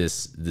was like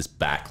this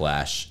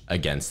backlash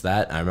against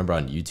that. I remember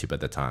on YouTube at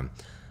the time,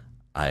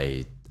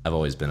 I've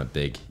always been a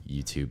big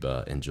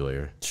YouTube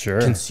enjoyer.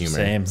 Sure.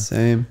 Consumer.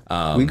 Same.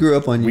 We grew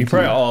up on YouTube. We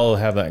probably all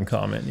have that in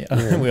common.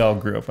 Yeah. We all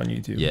grew up on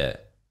YouTube. Yeah.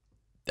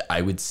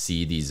 I would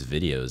see these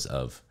videos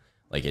of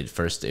like, at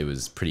first it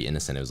was pretty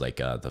innocent. It was like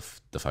the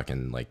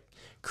fucking like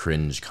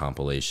cringe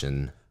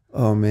compilation.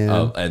 Oh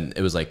man. And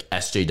it was like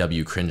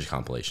SJW cringe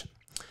compilation.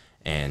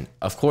 And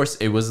of course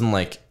it wasn't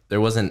like,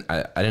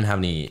 I didn't have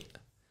any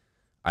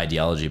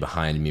ideology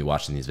behind me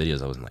watching these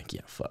videos. I wasn't like,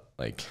 yeah, fuck,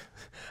 like,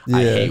 yeah.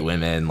 I hate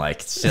women,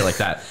 like shit like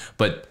that.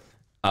 But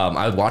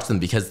I would watch them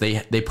because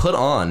they put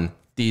on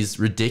these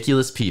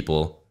ridiculous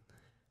people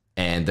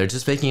and they're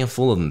just making a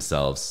fool of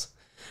themselves.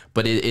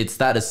 But it's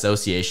that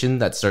association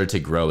that started to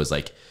grow as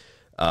like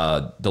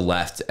the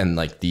left and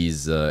like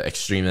these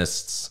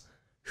extremists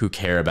who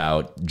care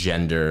about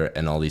gender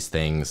and all these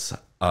things.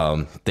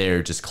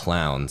 They're just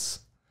clowns.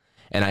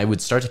 And I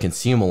would start to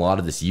consume a lot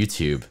of this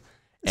YouTube.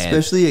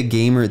 Especially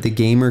the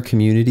gamer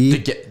community.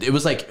 It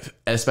was like,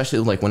 especially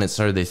like when it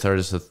started, they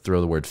started to throw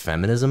the word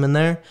feminism in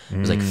there. It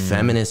was like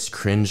feminist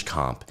cringe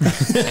comp.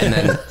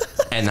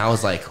 and I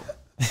was like,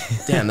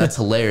 damn, that's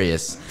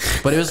hilarious.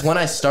 But it was when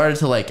I started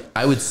to like,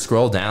 I would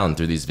scroll down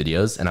through these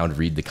videos and I would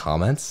read the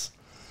comments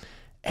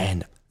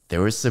and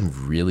there was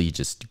some really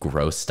just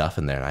gross stuff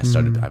in there. And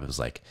I was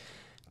like,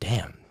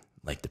 damn,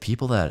 like the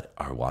people that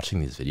are watching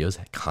these videos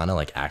kind of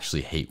like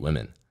actually hate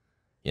women,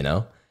 you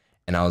know?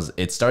 And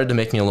it started to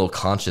make me a little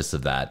conscious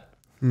of that.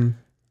 And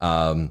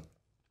I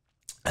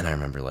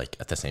remember like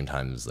at the same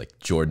time, it was like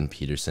Jordan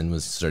Peterson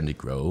was starting to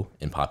grow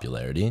in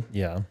popularity.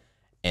 Yeah.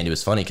 And it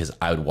was funny because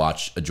I would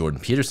watch a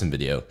Jordan Peterson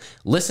video,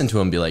 listen to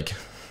him, be like,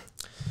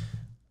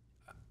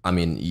 I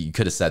mean, you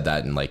could have said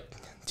that in like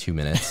 2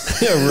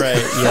 minutes. Yeah, right.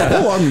 Yeah.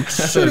 Oh, I'm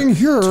sitting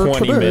here.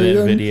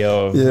 20-minute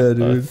video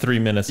of 3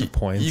 minutes of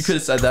points. You could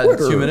have said that in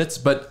 2 minutes,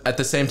 but at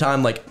the same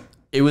time, like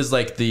it was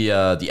like the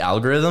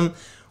algorithm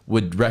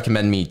would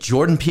recommend me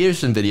Jordan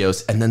Peterson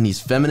videos and then these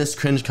feminist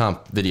cringe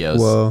comp videos.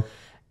 Whoa.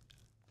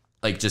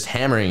 Like just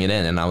hammering it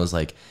in. And I was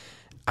like,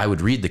 I would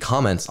read the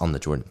comments on the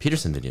Jordan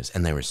Peterson videos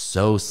and they were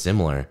so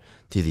similar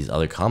to these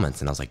other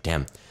comments. And I was like,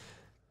 damn,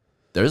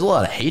 there's a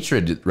lot of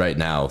hatred right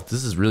now.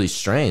 This is really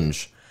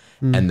strange.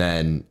 And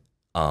then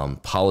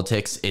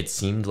politics, it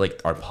seemed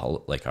like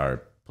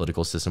our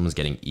political system was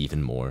getting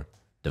even more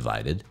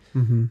divided.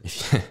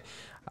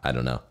 I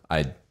don't know.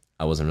 I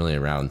wasn't really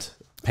around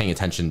paying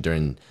attention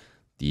during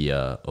the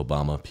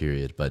Obama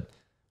period, but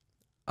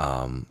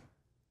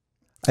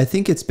I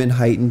think it's been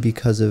heightened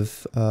because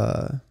of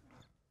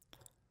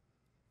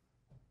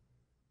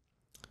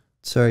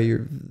sorry,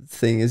 your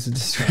thing is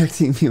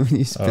distracting me when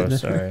you spin. Oh,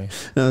 sorry.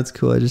 No, it's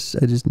cool. I just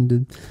need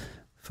to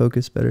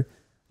focus better.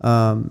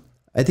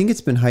 I think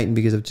it's been heightened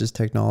because of just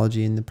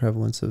technology and the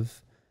prevalence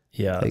of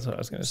that's what I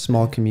was gonna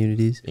small say.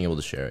 Communities being able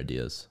to share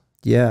ideas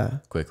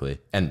quickly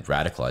and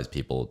radicalize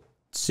people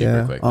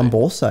super quickly on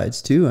both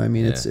sides too. I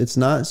mean, it's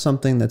not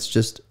something that's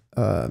just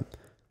on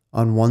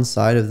one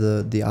side of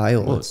the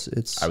aisle. Well,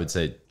 it's I would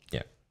say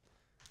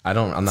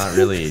I'm not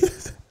really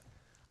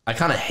I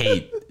kind of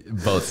hate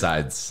both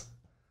sides.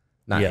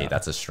 Not hate,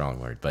 that's a strong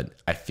word, but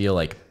I feel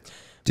like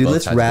dude,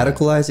 let's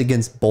radicalize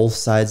against both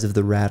sides of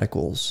the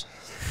radicals.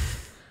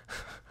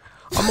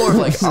 I'm more of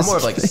like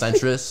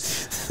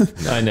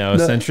centrist. No. I know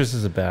centrist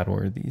is a bad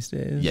word these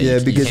days. Yeah,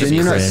 because then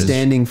you're not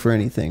standing for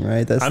anything,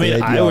 right? That's the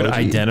ideology. I would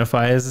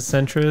identify as a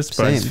centrist,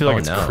 but I just feel like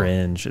it's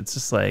cringe. It's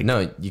just like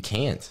no, you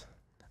can't.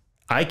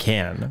 I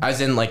can.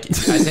 As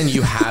in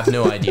you have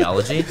no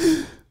ideology.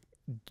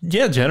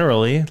 Yeah,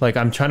 generally, like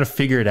I'm trying to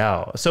figure it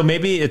out. So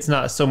maybe it's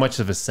not so much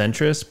of a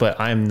centrist, but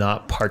I'm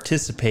not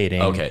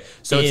participating. Okay,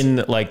 so in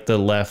like the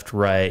left,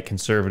 right,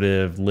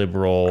 conservative,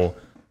 liberal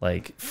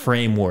like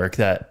framework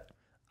that.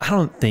 I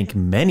don't think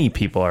many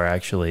people are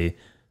actually,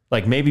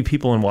 like maybe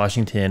people in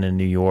Washington and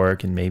New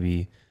York and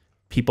maybe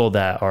people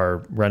that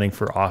are running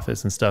for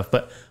office and stuff.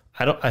 But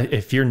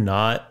if you're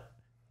not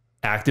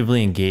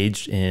actively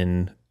engaged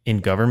in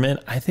government,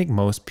 I think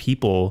most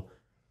people,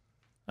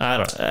 I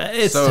don't.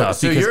 It's tough.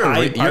 So you're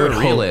a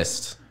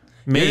realist.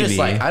 Maybe. You're just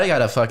like, I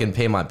gotta fucking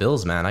pay my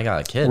bills, man. I got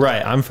a kid.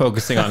 Right. I'm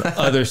focusing on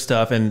other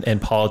stuff,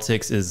 and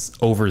politics is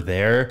over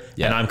there,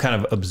 and I'm kind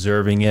of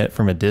observing it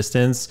from a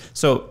distance.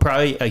 So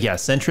probably,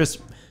 centrist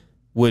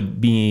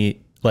would be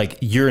like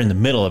you're in the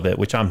middle of it,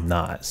 which I'm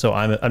not. So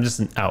I'm just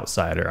an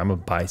outsider. I'm a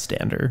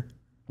bystander.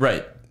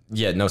 Right.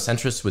 Yeah. No,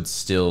 centrist would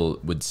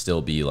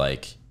still be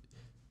like,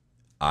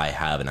 I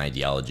have an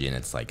ideology, and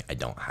it's like I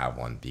don't have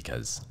one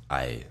because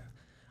I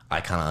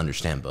kind of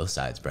understand both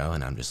sides, bro,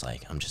 and I'm just in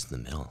the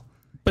middle.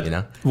 But you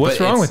know, what's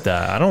wrong with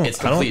that? It's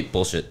complete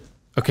bullshit.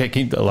 Okay,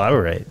 can you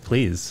elaborate,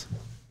 please?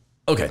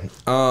 Okay.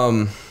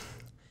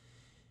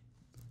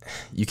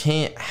 You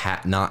can't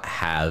not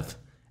have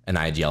an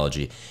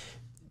ideology.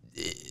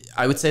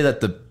 I would say that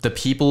the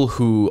people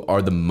who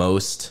are the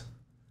most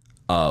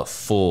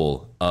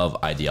full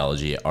of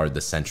ideology are the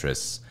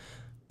centrists,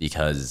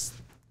 because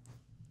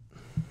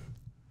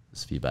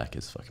this feedback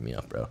is fucking me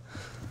up, bro.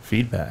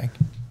 Feedback?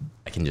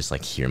 I can just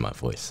like hear my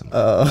voice.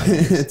 Oh,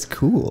 it's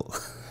cool.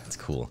 It's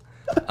cool.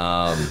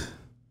 The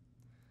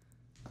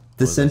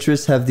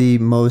centrists have the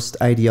most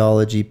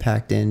ideology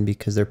packed in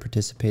because they're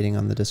participating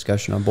on the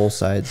discussion on both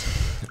sides.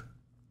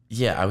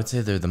 Yeah, I would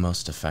say they're the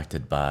most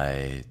affected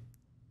by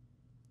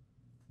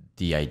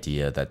the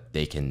idea that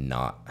they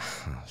cannot.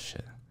 Oh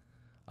shit!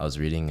 I was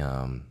reading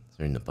a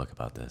book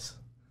about this.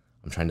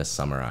 I'm trying to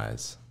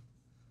summarize.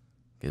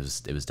 It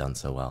was done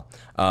so well.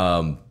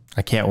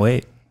 I can't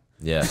wait.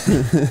 Yeah,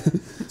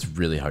 it's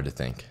really hard to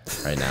think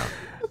right now.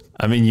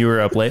 I mean, you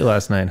were up late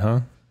last night,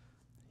 huh?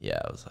 Yeah,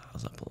 I was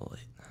up a little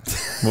late.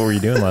 What were you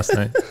doing last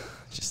night?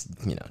 Just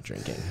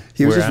drinking.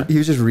 He was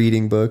just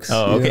reading books.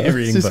 Oh, okay,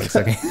 reading books.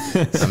 Okay,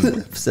 I'm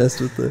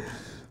obsessed with the.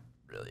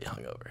 Really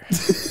hungover.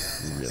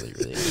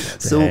 really.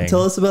 So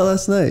tell us about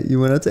last night. You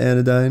went out to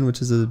Anodyne,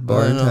 which is a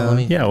bar in town.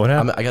 What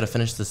happened? I got to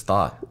finish this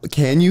thought.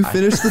 Can you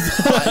finish the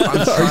thought?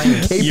 I'm trying. Are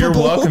you capable? You're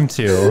welcome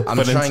to. I'm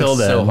but trying until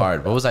then, so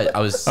hard. What was I? I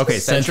was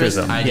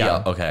centrism.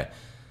 Yeah. Okay.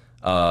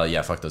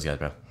 Yeah. Fuck those guys,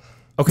 bro.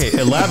 Okay,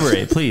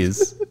 elaborate,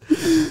 please.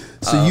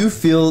 So you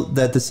feel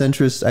that the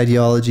centrist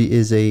ideology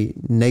is a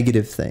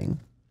negative thing?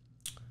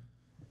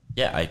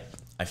 Yeah,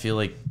 I feel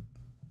like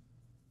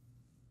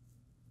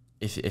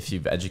if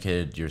you've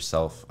educated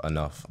yourself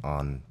enough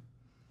on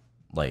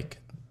like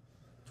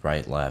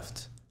right,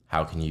 left,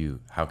 how can you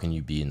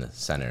be in the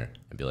center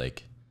and be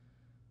like,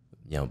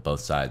 both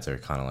sides are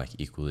kind of like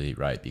equally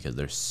right, because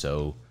they're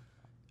so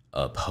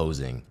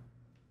opposing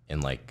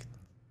in like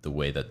the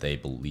way that they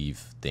believe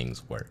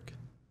things work.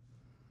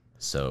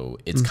 So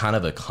it's kind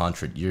of a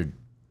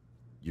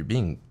you're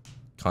being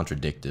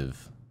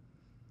contradictive,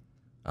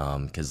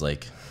 because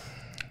like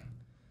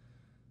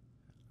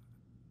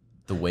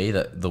the way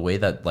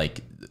that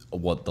like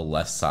what the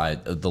left,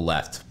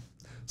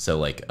 so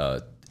like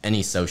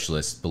any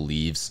socialist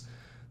believes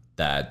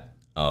that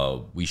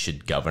we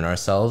should govern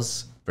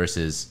ourselves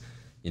versus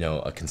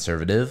a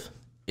conservative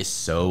is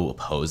so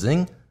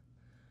opposing.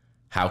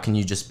 How can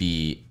you just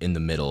be in the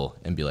middle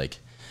and be like,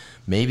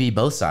 maybe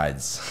both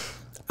sides?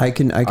 I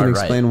can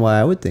explain why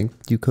I would think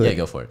you could. Yeah,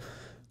 go for it.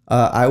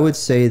 I would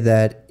say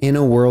that in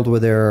a world where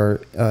there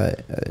are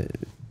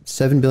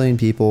 7 billion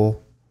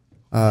people,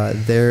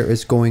 there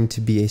is going to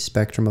be a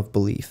spectrum of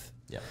belief.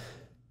 Yeah.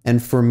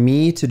 And for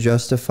me to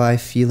justify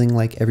feeling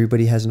like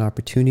everybody has an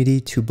opportunity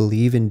to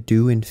believe and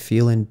do and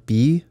feel and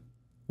be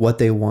what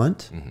they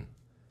want,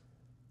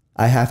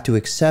 I have to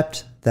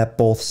accept that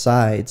both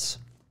sides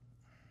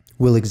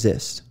will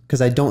exist,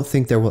 because I don't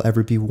think there will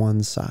ever be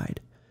one side.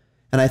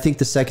 And I think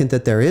the second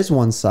that there is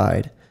one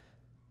side,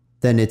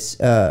 then it's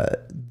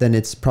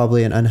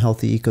probably an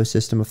unhealthy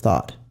ecosystem of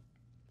thought.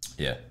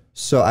 Yeah.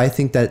 So I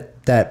think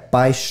that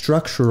the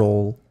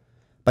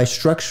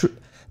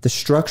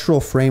structural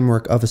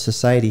framework of a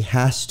society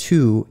has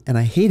to, and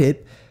I hate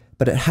it,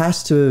 but it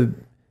has to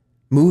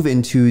move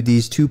into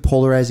these two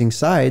polarizing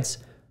sides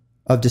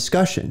of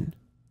discussion.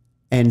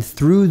 And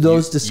through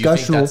those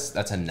discussions,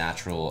 that's a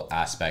natural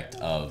aspect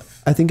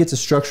of. I think it's a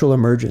structural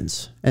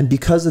emergence, and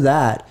because of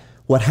that,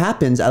 what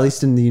happens, at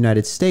least in the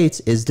United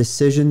States, is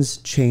decisions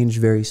change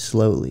very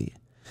slowly.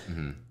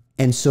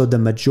 And so the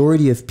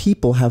majority of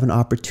people have an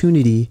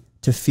opportunity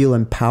to feel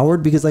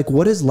empowered, because like,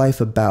 what is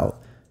life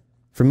about?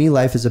 For me,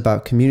 life is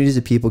about communities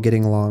of people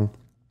getting along,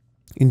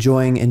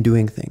 enjoying and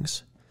doing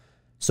things.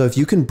 So if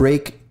you can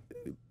break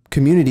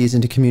communities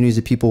into communities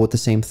of people with the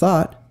same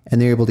thought, and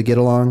they're able to get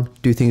along,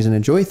 do things and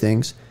enjoy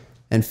things,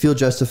 and feel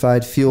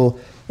justified, feel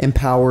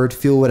empowered,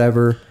 feel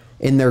whatever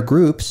in their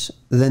groups,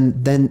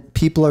 then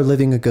people are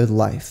living a good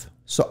life.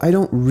 So I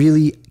don't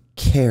really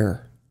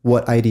care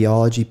what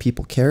ideology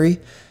people carry,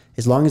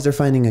 as long as they're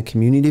finding a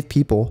community of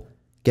people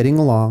getting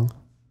along,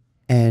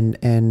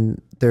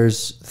 and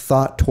there's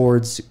thought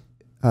towards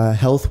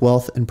health,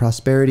 wealth, and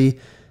prosperity,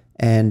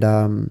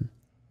 and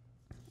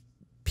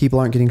people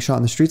aren't getting shot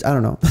in the streets. I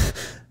don't know.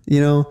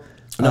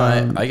 No,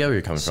 I get where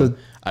you're coming from.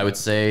 I would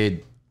just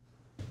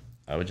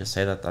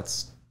say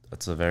that's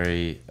a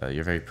very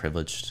you're very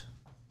privileged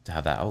to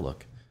have that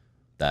outlook,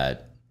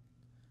 that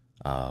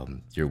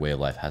your way of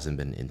life hasn't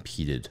been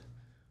impeded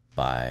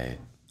by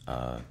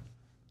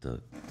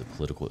the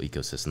political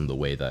ecosystem, the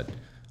way that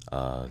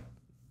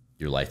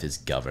your life is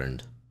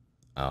governed.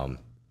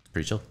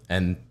 Pretty chill.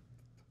 And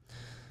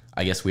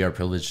I guess we are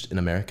privileged in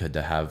America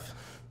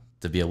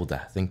to be able to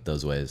think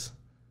those ways.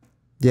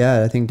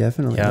 Yeah, I think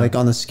definitely. Yeah. Like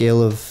on the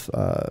scale of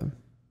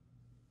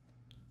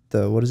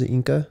what is it,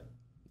 Inca?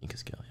 Inca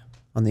scale, yeah.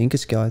 On the Inca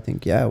scale, I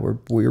think, yeah, we're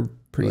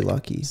pretty like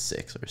lucky.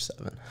 6 or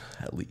 7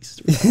 at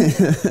least.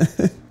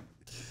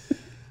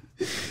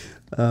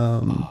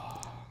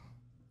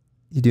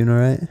 You doing all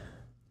right?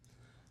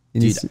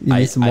 You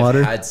need some water?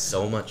 I've had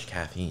so much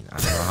caffeine. I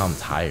don't know how I'm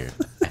tired.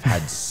 I've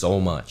had so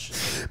much.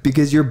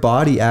 Because your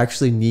body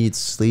actually needs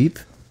sleep.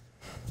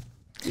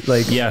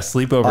 Like, yeah,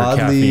 sleep over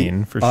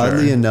caffeine for sure.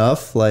 Oddly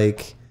enough,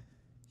 like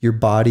your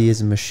body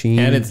is a machine.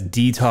 And it's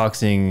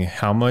detoxing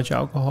how much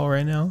alcohol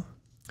right now?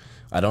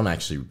 I don't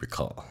actually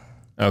recall.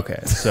 Okay,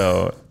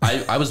 so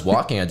I was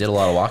walking. I did a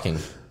lot of walking.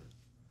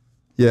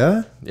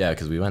 Yeah? Yeah,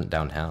 because we went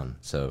downtown.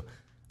 So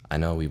I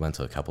know we went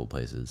to a couple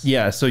places.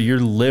 yeah, so your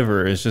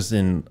liver is just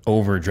in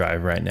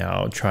overdrive right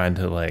now, trying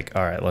to like,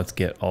 all right, let's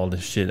get all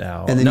this shit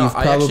out. And then No, you've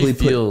I probably actually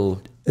feel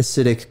put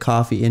acidic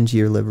coffee into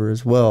your liver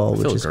as well,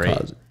 which feel is great,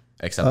 causing.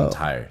 except I'm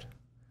tired.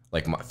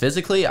 Like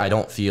physically, I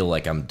don't feel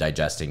like I'm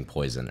digesting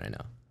poison right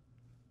now.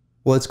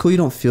 Well, it's cool you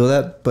don't feel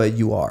that, but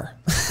you are.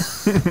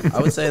 I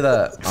would say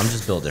that I'm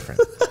just built different.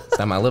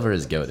 That my liver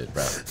is goated,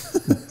 bro.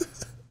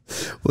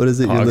 What is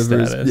it? Pog your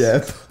liver status. is, yeah,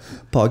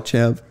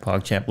 PogChamp.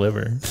 PogChamp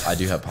liver. I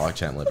do have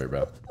PogChamp liver,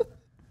 bro.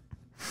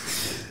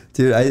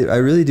 Dude, I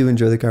really do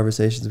enjoy the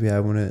conversations we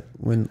have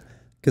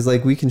because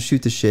like we can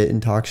shoot the shit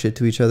and talk shit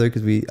to each other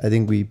because I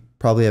think we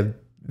probably have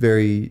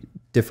very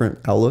different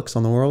outlooks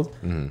on the world,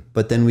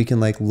 but then we can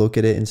like look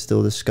at it and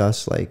still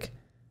discuss like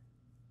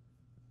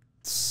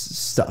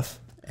stuff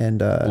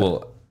and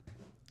Well,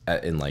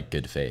 in like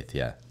good faith,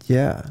 yeah.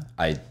 yeah.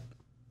 I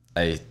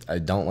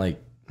don't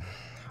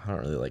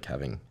really like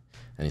having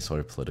any sort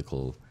of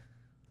political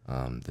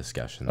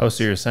discussion. Oh,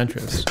 so you're a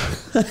centrist.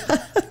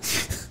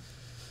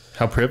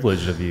 How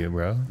privileged of you,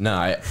 bro. No,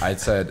 I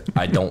said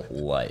I don't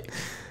like.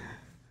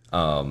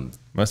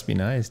 Must be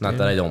nice. Not dude.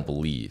 that I don't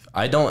believe.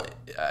 I don't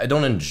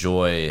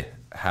enjoy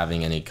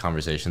having any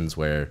conversations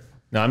where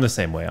No, I'm the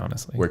same way,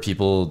 honestly. where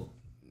people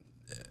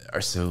are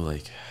so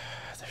like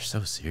they're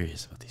so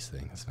serious about these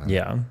things, man.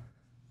 Yeah.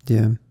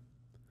 Yeah.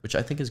 Which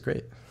I think is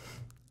great.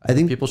 I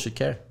think People should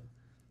care.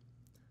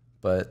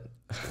 But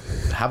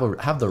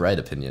have the right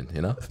opinion,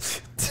 you know?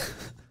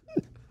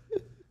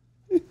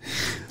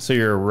 So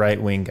you're a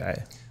right wing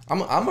guy.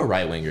 I'm a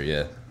right winger,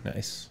 yeah.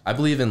 Nice. I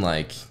believe in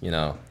like, you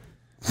know,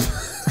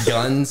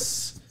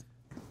 guns,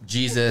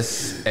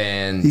 Jesus,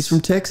 and he's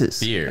from Texas.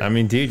 beer. I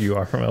mean, dude, you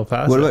are from El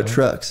Paso. What about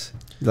trucks?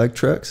 You like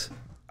trucks?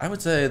 I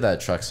would say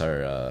that trucks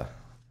are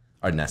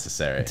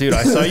necessary. Dude,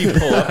 I saw you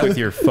pull up with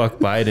your "fuck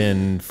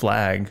Biden"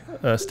 flag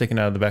sticking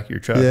out of the back of your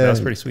truck. Yeah. That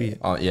was pretty sweet.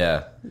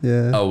 Yeah.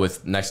 Yeah. Oh,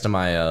 with next to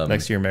my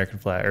Next to your American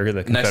flag or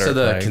the Confederate next to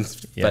the flag.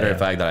 Confederate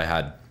flag that I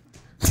had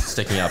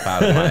sticking up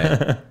out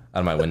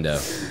of my window.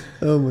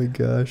 Oh my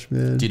gosh,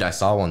 man. Dude, I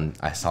saw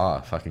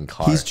a fucking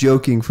car. He's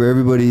joking for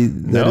everybody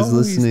that is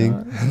listening.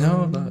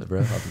 No, I'm not,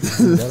 bro.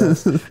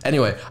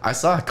 Anyway, I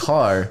saw a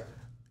car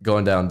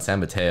going down San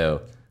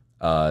Mateo.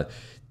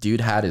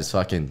 Dude had his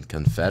fucking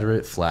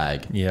Confederate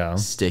flag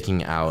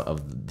sticking out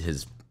of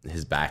his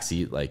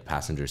backseat, like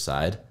passenger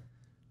side,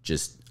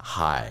 just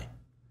high.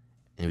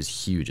 And it was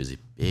huge. It was a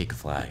big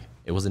flag.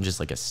 It wasn't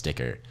just like a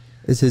sticker.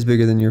 Is his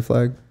bigger than your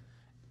flag?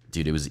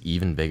 Dude, it was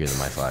even bigger than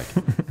my flag.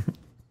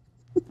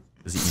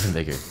 It was even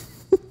bigger.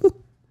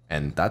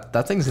 And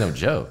that thing's no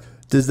joke.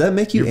 Does that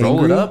make you angry?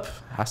 Roll it up?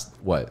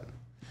 What?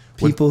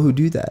 People who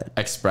do that.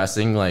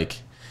 Expressing like,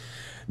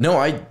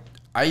 no,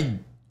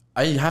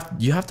 you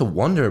have to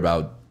wonder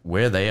about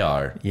where they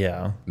are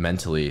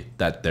mentally,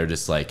 that they're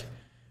just like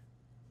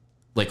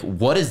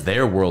what is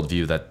their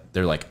worldview that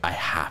they're like, I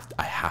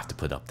have to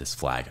put up this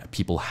flag.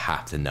 People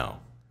have to know.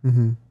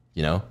 You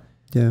know?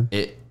 Yeah.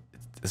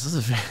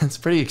 It's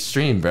pretty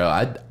extreme, bro.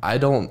 I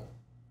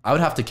would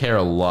have to care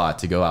a lot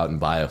to go out and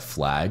buy a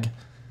flag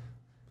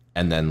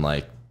and then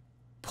like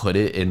put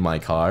it in my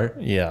car.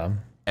 Yeah.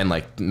 And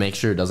like make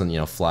sure it doesn't, you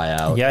know, fly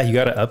out. Yeah, you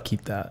got to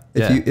upkeep that.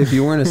 If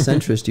you weren't a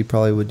centrist, you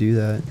probably would do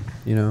that,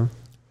 you know?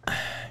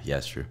 Yeah,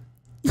 it's true.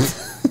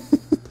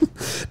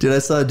 Dude, I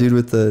saw a dude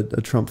with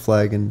a Trump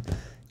flag and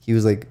he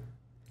was like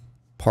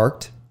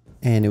parked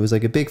and it was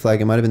like a big flag.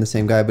 It might have been the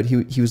same guy, but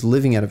he was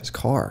living out of his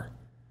car.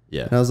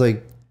 Yeah. And I was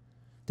like,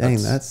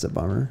 dang, that's a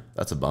bummer.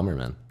 That's a bummer,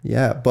 man.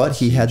 Yeah, but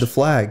he had the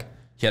flag.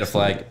 He had a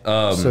flag.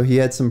 So he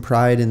had some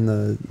pride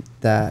in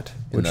that,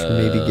 which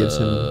maybe gives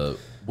him.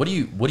 What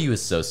do you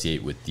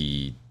associate with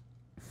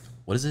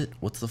what is it?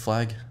 What's the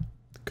flag?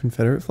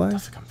 Confederate flag?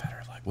 That's a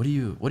Confederate flag. What do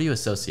you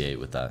associate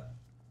with that?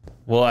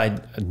 Well, I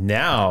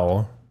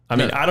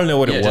mean, I don't know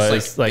what it was.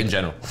 Just like in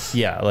general.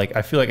 Yeah, like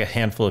I feel like a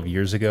handful of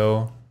years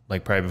ago,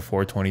 like probably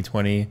before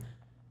 2020,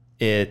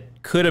 it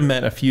could have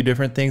meant a few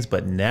different things,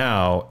 but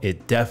now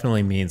it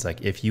definitely means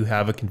like if you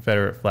have a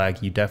Confederate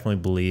flag, you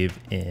definitely believe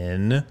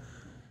in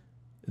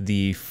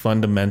the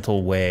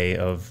fundamental way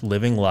of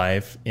living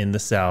life in the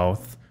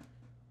South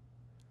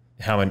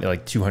how many,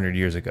 like 200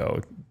 years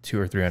ago,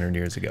 200 or 300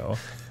 years ago,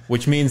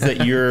 which means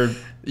that you're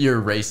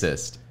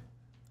racist.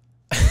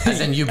 As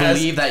in, you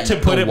believe that, to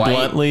put it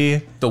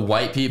bluntly, the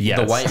white people, yes.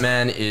 the white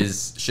man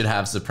should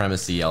have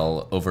supremacy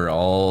over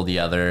all the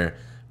other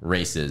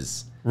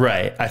races.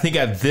 Right. I think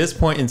at this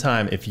point in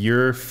time, if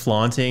you're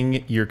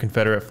flaunting your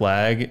Confederate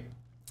flag,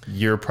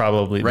 you're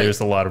probably there's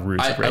a lot of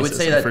roots of racism, I would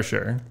say that, for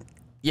sure.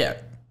 Yeah.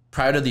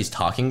 Prior to these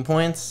talking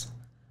points,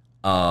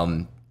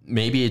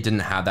 maybe it didn't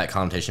have that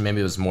connotation. Maybe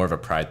it was more of a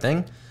pride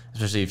thing,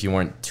 especially if you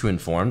weren't too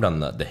informed on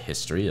the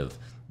history of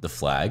the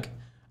flag.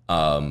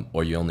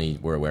 Or you only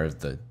were aware of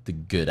the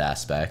good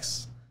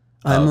aspects.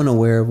 I'm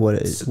unaware of what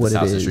it is.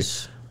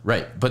 History.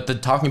 Right. But the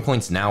talking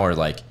points now are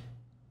like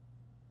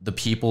the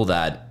people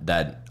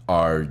that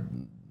are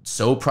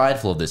so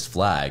prideful of this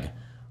flag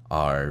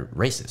are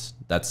racist.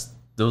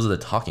 Those are the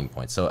talking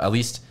points. So at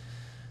least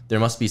there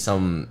must be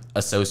some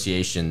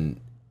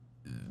association.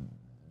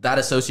 That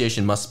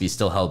association must be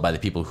still held by the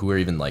people who are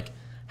even like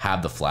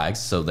have the flags.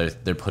 So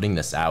they're putting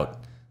this out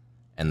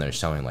and they're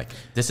showing like,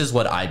 this is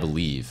what I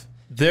believe.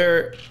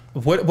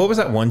 What was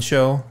that one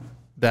show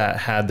that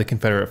had the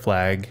Confederate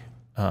flag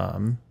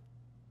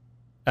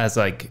as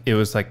like, it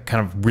was like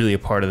kind of really a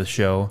part of the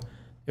show.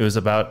 It was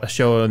about a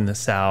show in the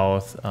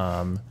South.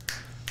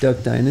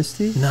 Duck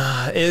Dynasty?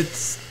 Nah,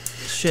 it's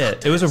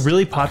shit. It was a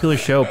really popular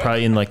show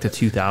probably in like the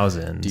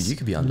 2000s. Dude, you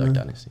could be on Duck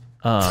Dynasty.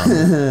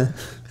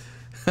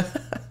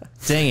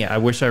 Dang it, I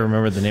wish I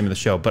remembered the name of the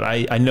show, but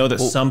I know that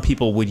some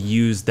people would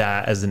use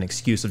that as an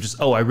excuse of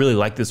just, I really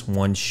like this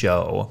one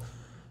show.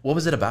 What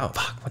was it about?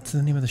 Fuck, what's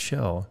the name of the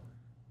show?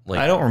 Like,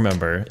 I don't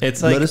remember.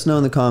 It's like, let us know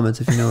in the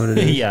comments if you know what it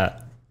is. Yeah.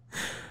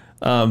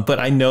 But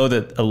I know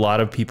that a lot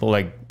of people,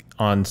 like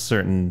on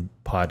certain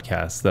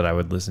podcasts that I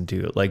would listen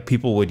to, like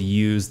people would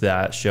use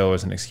that show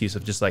as an excuse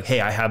of just like,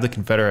 hey, I have the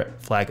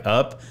Confederate flag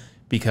up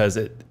because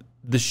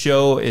the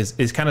show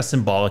is kind of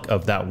symbolic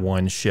of that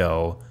one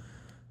show.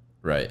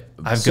 Right.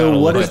 So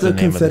what does the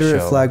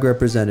Confederate flag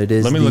represent? It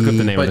is. Let me look up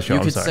the name of the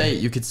show.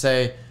 You could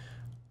say,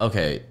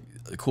 okay,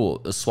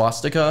 cool. A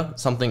swastika,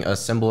 a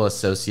symbol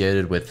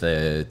associated with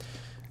a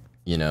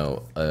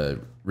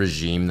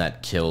regime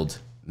that killed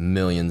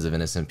millions of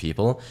innocent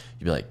people.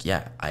 You'd be like,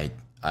 yeah, I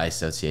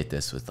associate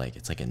this with like,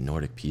 it's like a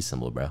Nordic peace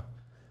symbol, bro.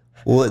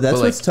 Well, that's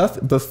what's tough.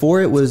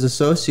 Before it was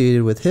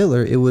associated with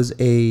Hitler, it was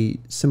a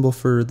symbol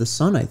for the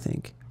sun, I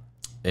think.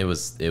 It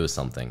was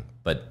something,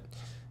 but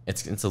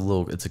it's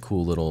a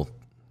cool little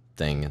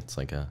thing. It's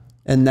like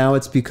and now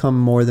it's become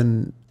more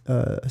than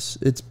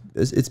it's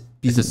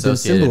been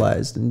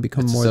symbolized and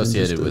become more than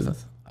associated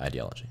with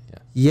ideology.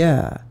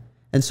 Yeah.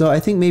 And so I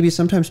think maybe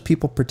sometimes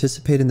people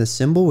participate in the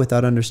symbol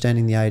without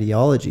understanding the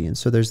ideology. And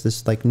so there's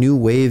this like new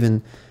wave,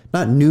 and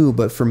not new,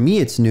 but for me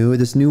it's new,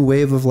 this new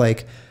wave of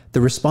like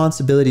the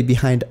responsibility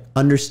behind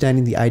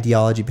understanding the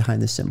ideology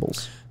behind the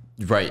symbols.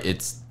 Right.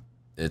 It's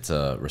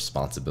a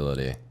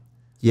responsibility.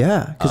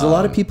 Yeah, because a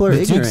lot of people are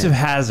ignorant. Dukes of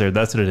Hazzard,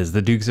 that's what it is.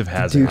 The Dukes of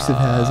Hazzard. Dukes of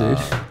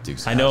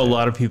Hazzard. I know a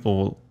lot of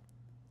people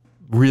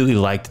really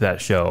liked that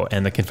show,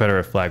 and the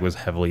Confederate flag was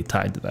heavily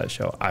tied to that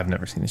show. I've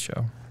never seen the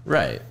show.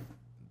 Right.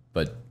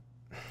 But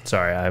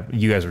sorry,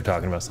 you guys were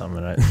talking about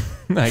something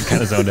and I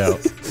kind of zoned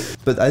out.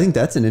 But I think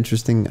that's an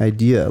interesting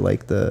idea.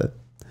 Like we'll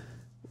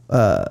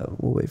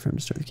wait for him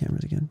to start the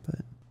cameras again. But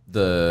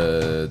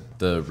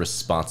the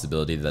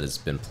responsibility that has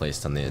been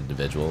placed on the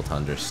individual to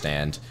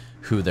understand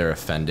who they're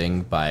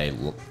offending by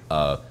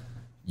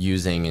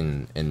using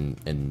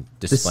and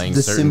displaying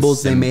the certain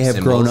symbols they may have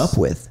grown up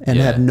with and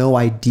have no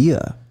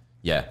idea.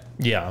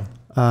 Yeah.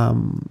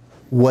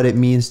 What it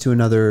means to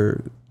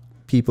another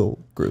people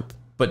group.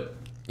 But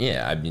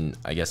yeah, I mean,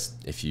 I guess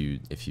if you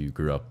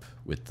grew up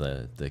with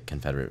the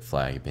Confederate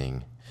flag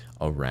being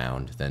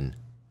around, then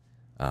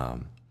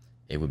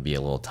it would be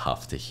a little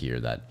tough to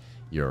hear that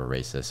you're a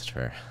racist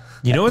for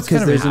what's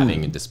kind of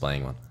having and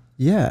displaying one.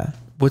 Yeah.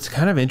 What's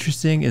kind of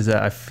interesting is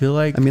that I feel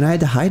like... I mean, I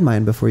had to hide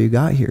mine before you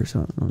got here,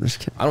 so I'm just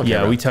kidding. I don't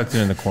care. Yeah, we tucked it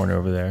in the corner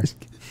over there.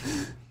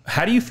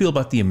 How do you feel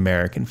about the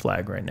American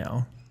flag right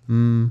now?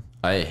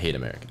 I hate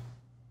America.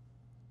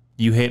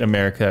 You hate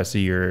America, so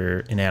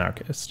you're an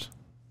anarchist?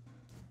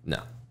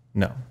 No.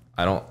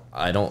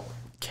 I don't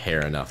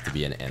care enough to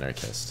be an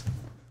anarchist.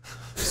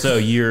 So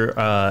you're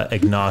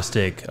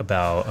agnostic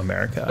about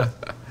America.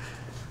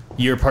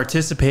 You're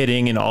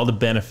participating in all the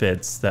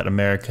benefits that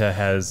America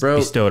has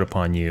bestowed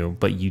upon you,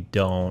 but you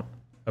don't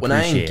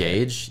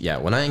appreciate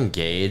when I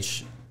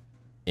engage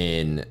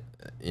in,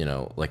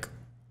 like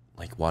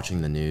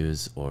watching the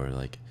news or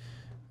like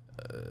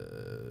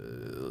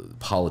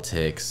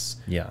politics,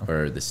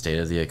 or the state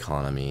of the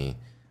economy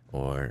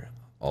or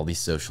all these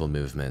social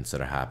movements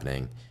that are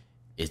happening,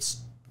 it's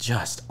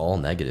just all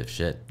negative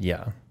shit.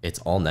 Yeah. It's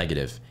all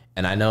negative.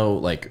 And I know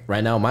like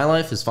right now my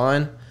life is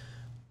fine.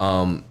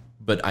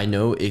 But I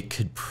know it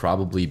could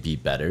probably be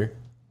better.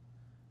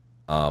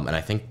 And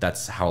I think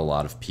that's how a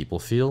lot of people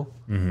feel.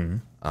 Mm-hmm.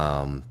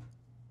 And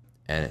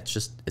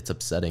it's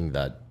upsetting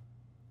that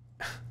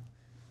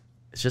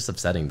it's just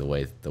upsetting the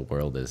way the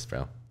world is,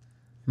 bro.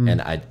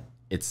 And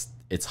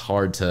it's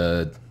hard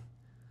to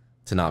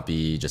to not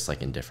be just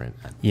like indifferent.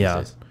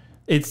 Yeah,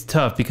 it's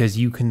tough because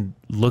you can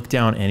look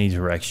down any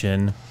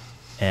direction,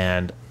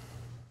 and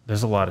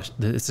there's a lot of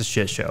it's a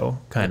shit show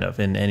kind of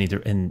in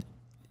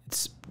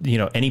it's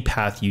any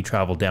path you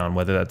travel down,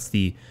 whether that's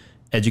the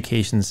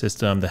education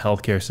system, the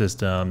healthcare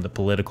system, the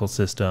political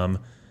system.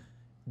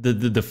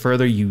 The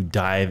further you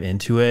dive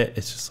into it,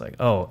 it's just like,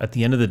 oh, at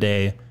the end of the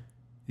day,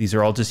 these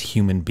are all just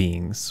human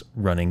beings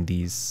running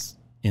these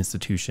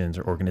institutions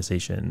or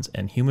organizations,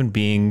 and human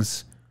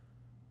beings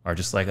are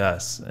just like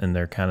us, and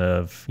they're kind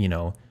of,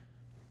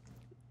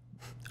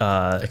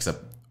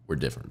 except we're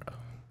different, bro.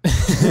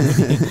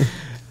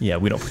 Yeah,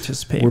 we don't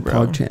participate. We're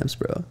bro. PogChamps,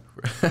 bro.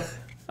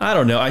 I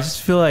don't know. I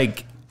just feel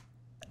like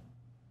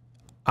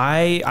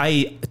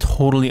I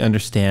totally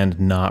understand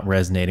not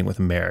resonating with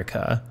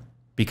America,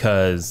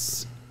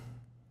 because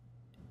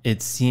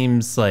it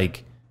seems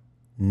like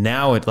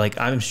now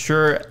I'm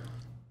sure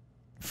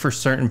for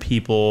certain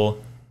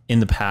people in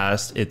the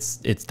past it's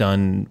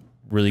done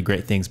really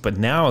great things, but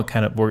now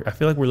I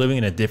feel like we're living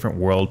in a different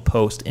world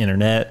post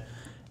internet,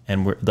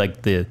 and we're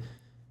like the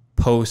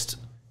post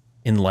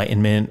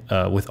enlightenment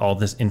with all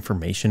this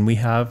information we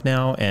have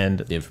now, and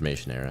the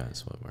information era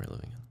is what we're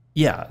living in.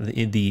 Yeah,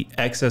 the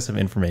excess of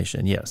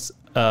information. Yes.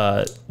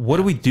 What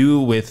do we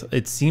do with?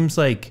 It seems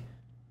like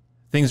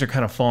things are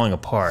kind of falling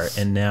apart,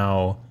 and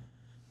now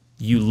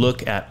you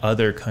look at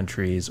other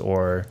countries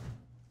or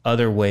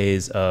other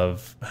ways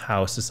of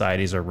how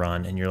societies are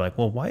run, and you're like,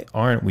 well, why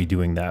aren't we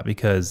doing that?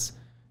 Because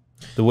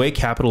the way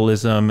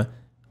capitalism,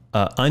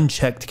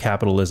 unchecked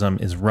capitalism,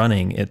 is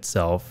running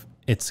itself,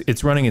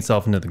 it's running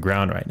itself into the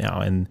ground right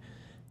now, and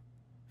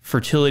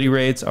fertility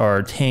rates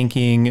are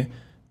tanking.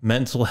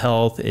 Mental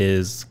health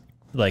is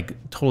like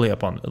totally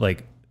up on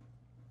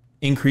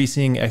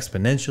increasing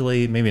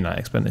exponentially, maybe not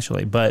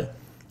exponentially, but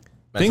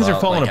things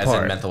are falling apart.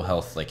 As in mental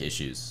health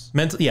issues.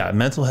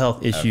 Mental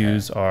health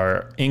issues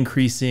are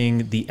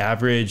increasing. The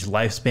average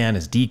lifespan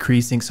is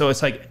decreasing. So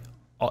it's like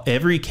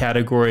every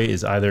category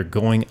is either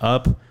going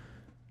up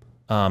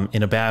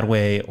in a bad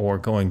way or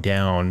going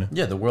down.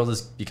 Yeah, the world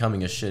is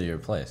becoming a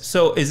shittier place.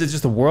 So is it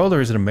just the world,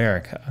 or is it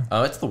America?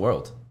 Oh, it's the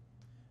world.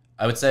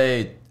 I would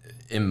say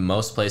in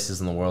most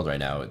places in the world right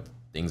now,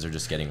 things are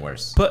just getting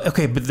worse. But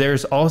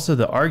there's also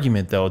the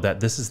argument, though, that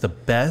this is the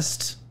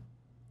best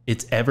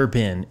it's ever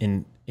been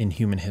in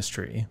human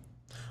history.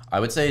 I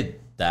would say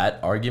that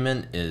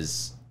argument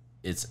is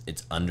it's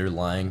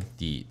underlying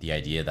the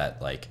idea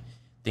that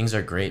things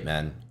are great,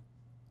 man.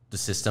 The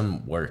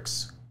system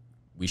works.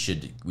 We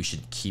should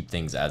keep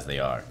things as they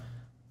are.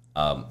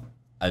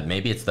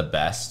 Maybe it's the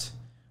best,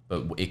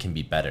 but it can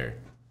be better.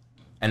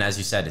 And as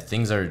you said,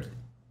 things are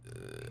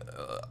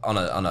on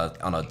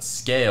a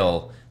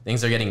scale.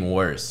 Things are getting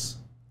worse.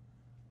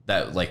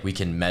 That we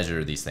can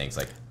measure these things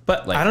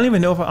But I don't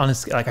even know if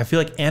I feel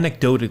like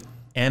anecdotally.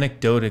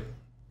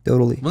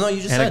 Totally. Well, no,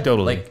 you just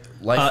anecdotally,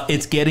 said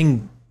it's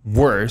getting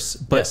worse,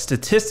 but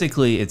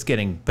statistically it's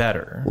getting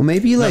better. Well,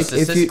 maybe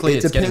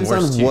it depends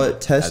on what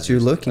test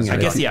you're looking at.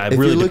 I guess, if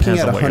really you're looking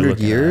depends at on what you're 100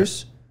 looking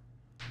years,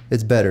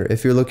 it's better.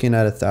 If you're looking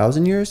at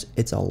 1,000 years,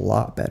 it's a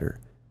lot better.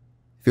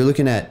 If you're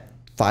looking at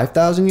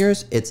 5,000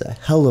 years, it's a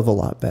hell of a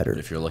lot better. But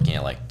if you're looking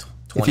at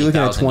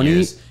 20,000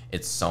 years,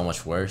 it's so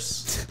much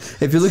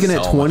worse. If you're looking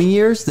at 20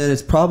 years, then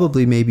it's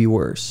probably maybe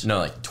worse.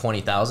 No,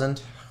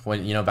 20,000.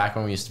 When back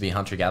when we used to be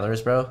hunter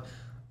gatherers, bro,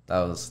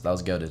 that was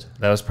goated.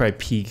 That was probably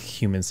peak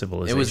human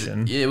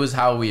civilization. It was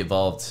how we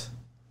evolved.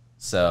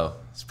 So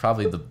it's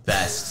probably the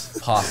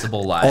best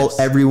possible lives.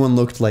 Everyone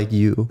looked like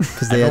you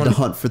because they had to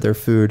hunt for their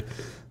food.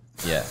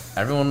 Yeah,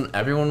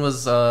 everyone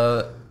was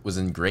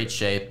in great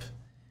shape.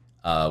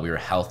 We were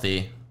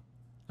healthy.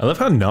 I love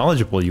how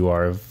knowledgeable you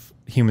are of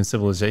human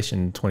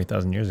civilization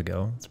 20,000 years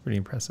ago. It's pretty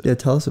impressive. Yeah,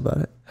 tell us about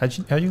it. How'd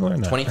you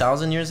learn that?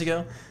 20,000 years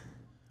ago?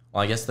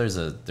 Well, I guess there's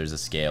a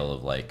scale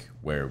of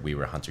where we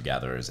were hunter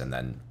gatherers, and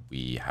then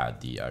we had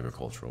the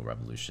agricultural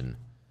revolution,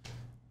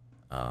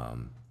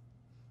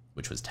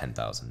 which was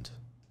 10,000.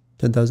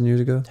 10,000 years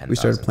ago? 10, we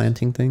started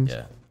planting things?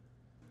 Yeah.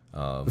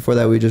 Before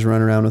that, we just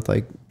run around with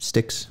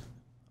sticks.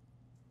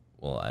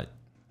 Well,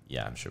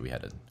 I'm sure we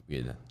had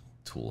a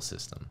tool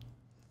system.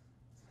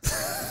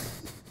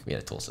 We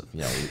had a tool system.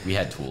 We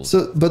had tools.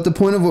 So, but the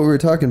point of what we were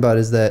talking about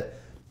is that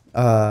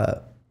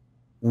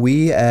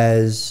we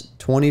as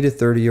 20 to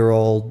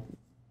 30-year-old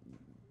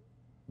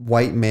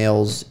white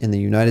males in the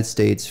United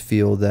States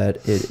feel that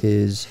it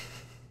is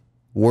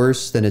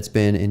worse than it's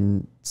been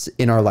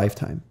in our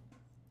lifetime.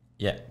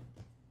 Yeah.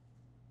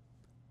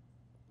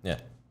 Yeah.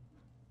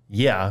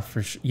 Yeah,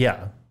 for sure.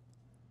 Yeah.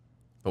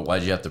 But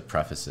why'd you have to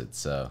preface it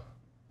so?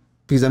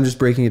 Because I'm just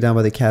breaking it down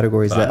by the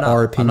categories that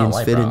our opinions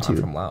fit into. I'm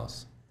from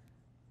Laos.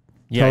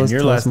 Yeah, and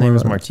your last name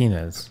is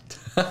Martinez.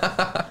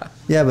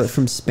 Yeah, but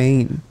from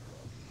Spain.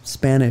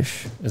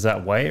 Spanish. Is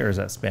that white or is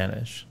that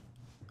Spanish?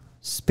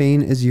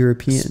 Spain is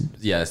European.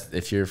 Yes,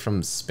 if you're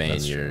from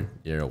Spain,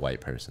 you're a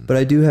white person. But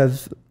I do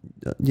have,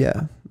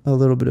 a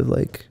little bit of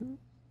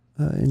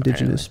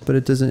indigenous, Apparently. but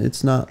it doesn't.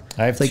 It's not.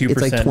 I have 2%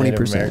 it's 20%.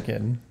 Native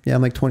American. Yeah,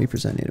 I'm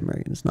 20% Native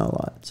American. It's not a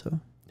lot. So.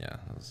 Yeah,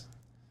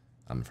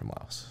 I'm from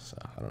Laos, so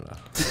I don't know.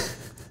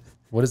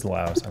 What is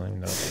Laos? I don't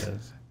even know what it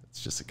is.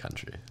 It's just a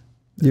country.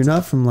 You're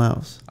not from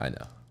Laos. I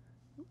know.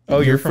 Oh,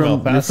 you're from El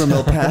Paso. You're from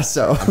El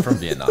Paso. I'm from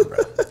Vietnam, bro.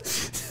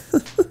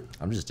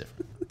 I'm just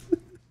different.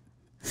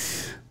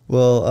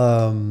 Well,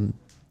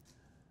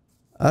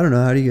 I don't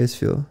know. How do you guys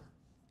feel?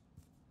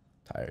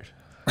 Tired.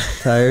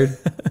 Tired?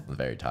 I'm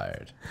very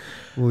tired.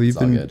 Well,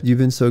 you've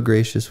been so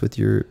gracious with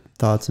your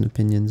thoughts and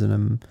opinions,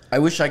 and I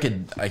wish I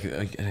could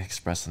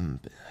express them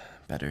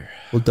better.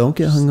 Well, don't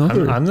get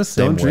hungover. I'm the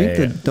same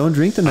way. Don't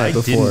drink the night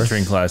before. I didn't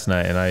drink last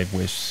night, and I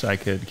wish I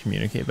could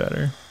communicate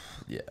better.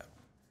 Yeah.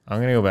 I'm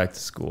gonna go back to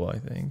school, I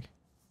think.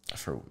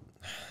 For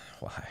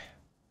why?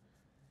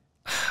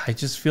 I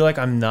just feel like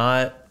I'm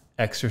not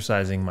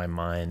exercising my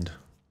mind.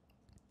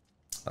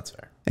 That's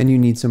fair. And you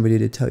need somebody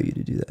to tell you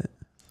to do that.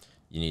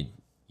 He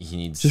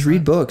needs just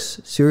read books.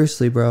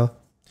 Seriously, bro.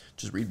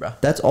 Just read, bro.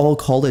 That's all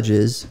college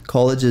is.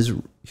 College is,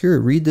 here,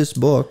 read this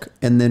book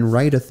and then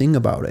write a thing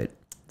about it.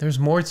 There's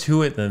more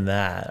to it than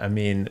that. I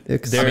mean,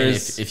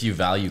 if you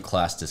value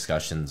class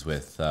discussions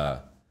with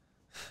the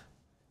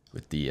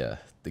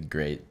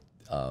great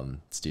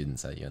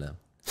students at UNM.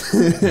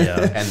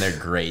 Yeah. And they're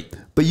great.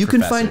 But you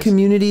can find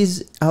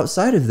communities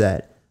outside of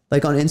that.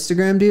 Like on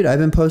Instagram, dude, I've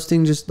been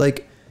posting just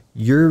like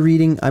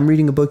I'm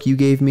reading a book you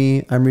gave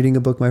me. I'm reading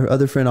a book my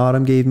other friend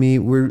Autumn gave me.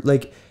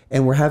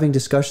 We're having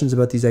discussions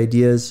about these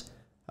ideas.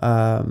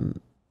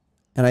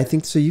 And I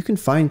think so you can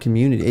find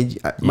community.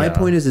 My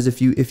point is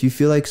if you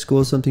feel like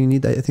school is something you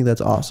need, I think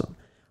that's awesome.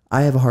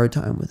 I have a hard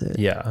time with it.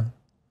 Yeah.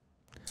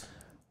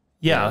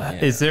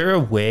 Is there a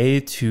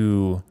way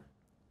to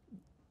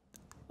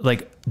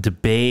like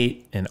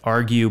debate and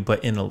argue,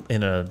 but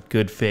in a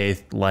good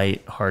faith,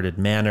 light-hearted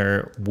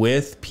manner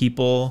with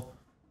people?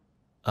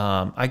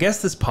 I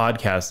guess this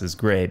podcast is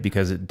great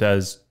because it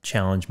does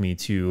challenge me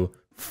to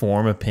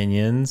form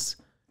opinions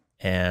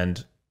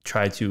and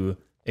try to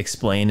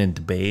explain and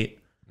debate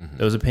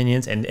those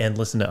opinions and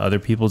listen to other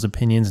people's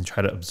opinions and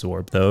try to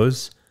absorb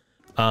those.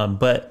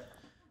 But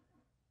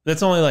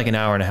that's only like an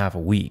hour and a half a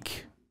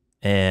week.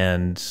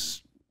 And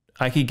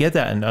I could get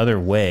that in other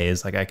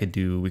ways. Like we could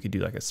do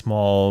like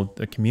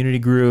a community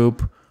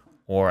group,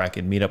 or I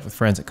could meet up with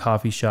friends at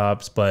coffee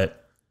shops,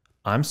 but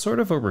I'm sort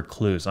of a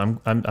recluse. I'm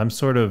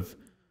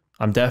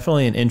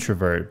definitely an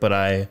introvert,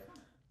 but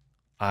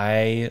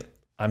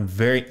I'm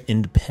very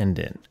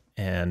independent.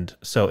 And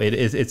so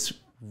it's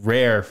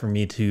rare for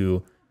me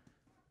to,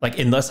 like,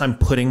 unless I'm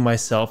forcing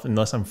myself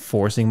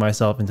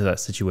into that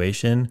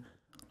situation,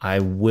 I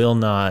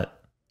won't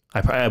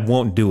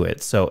do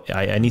it. So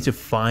I need to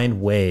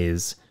find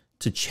ways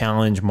to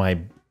challenge my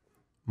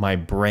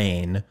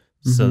brain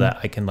so that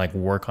I can like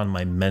work on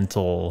my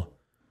mental,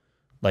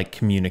 like,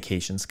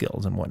 communication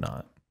skills and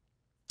whatnot.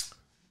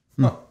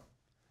 Oh,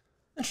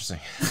 interesting.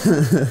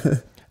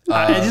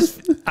 I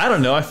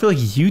don't know. I feel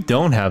like you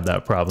don't have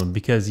that problem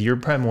because you're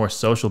probably more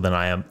social than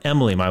I am.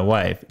 Emily, my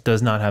wife,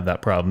 does not have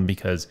that problem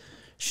because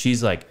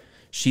she's like,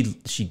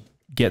 she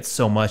gets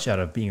so much out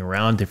of being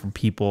around different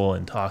people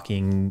and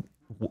talking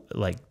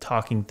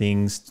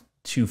things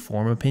to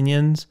form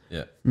opinions.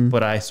 Yeah.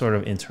 But I sort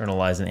of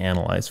internalize and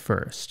analyze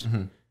first.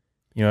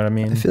 You know what I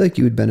mean? I feel like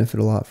you would benefit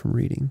a lot from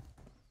reading.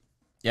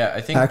 Yeah,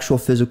 I think actual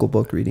physical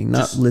book reading,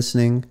 not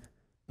listening.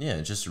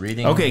 Yeah, just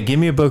reading. Okay, give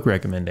me a book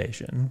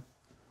recommendation.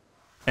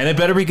 And it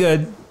better be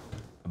good.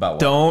 About what?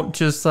 Don't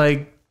just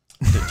like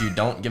dude,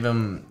 don't give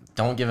him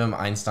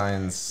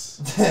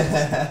Einstein's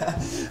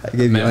I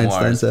gave you memoirs,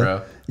 Einstein's,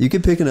 bro. You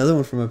could pick another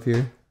one from up here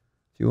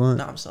if you want.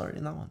 No, I'm still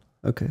reading that one.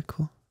 Okay,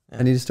 cool. Yeah.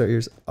 I need to start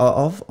yours.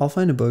 I'll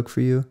find a book for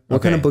you.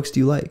 What kind of books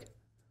do you like?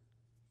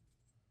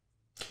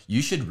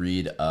 You should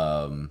read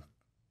some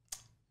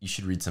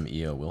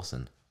E.O.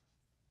 Wilson.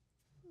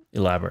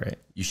 Elaborate.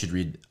 You should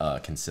read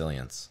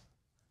Consilience.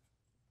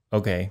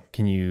 Okay,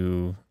 can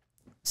you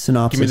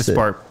synopsis? Give me the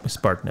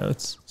spark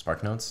notes.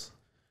 Spark notes.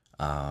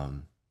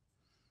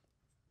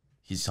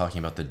 He's talking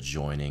about the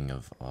joining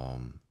of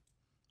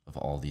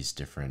all these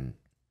different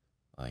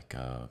like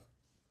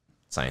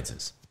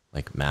sciences,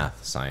 like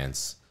math,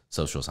 science,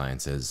 social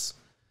sciences.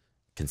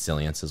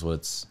 Consilience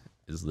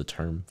is the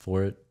term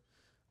for it.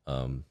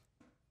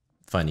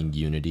 Finding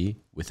unity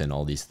within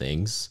all these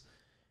things,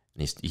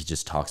 and he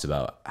just talks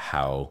about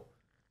how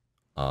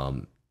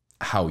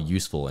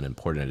useful and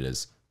important it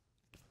is.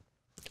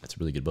 That's a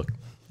really good book.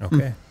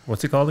 Okay.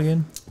 What's it called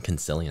again?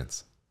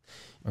 Consilience.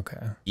 Okay.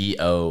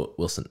 E.O.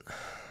 Wilson.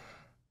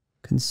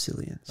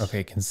 Consilience.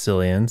 Okay,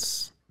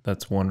 Consilience.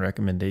 That's one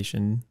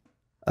recommendation.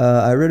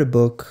 I read a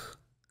book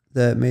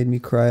that made me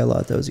cry a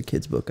lot. That was a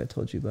kid's book. I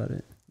told you about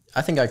it.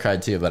 I think I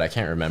cried too, but I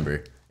can't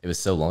remember. It was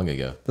so long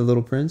ago. The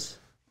Little Prince?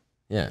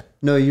 Yeah.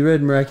 No, you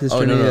read Miraculous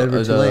Journey of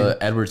Edward Tulane.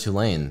 Edward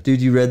Tulane.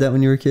 Dude, you read that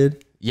when you were a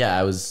kid?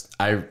 Yeah,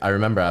 I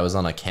remember I was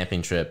on a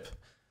camping trip.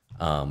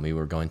 We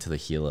were going to the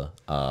Gila,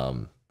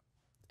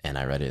 and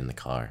I read it in the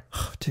car.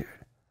 Oh, dude.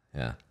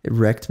 Yeah. It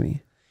wrecked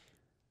me.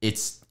 He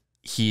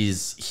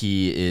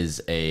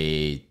is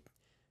a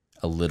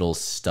little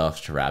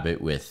stuffed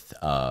rabbit with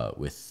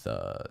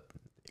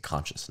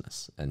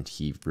consciousness, and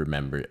he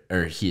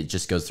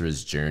just goes through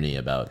his journey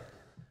about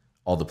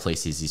all the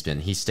places he's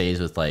been. He stays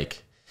with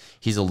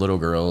he's a little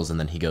girl's, and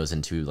then he goes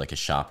into like a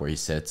shop where he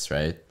sits,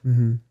 right?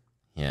 Mm-hmm.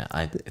 Yeah,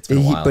 it's been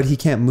a while. But he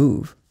can't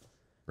move.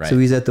 Right. So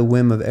he's at the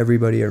whim of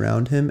everybody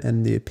around him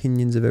and the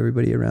opinions of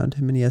everybody around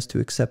him, and he has to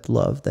accept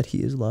love, that he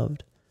is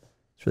loved.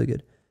 It's really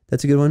good.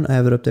 That's a good one. I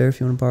have it up there if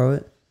you want to borrow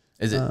it.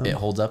 Is it? It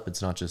holds up.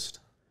 It's not just.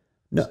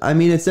 No, I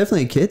mean it's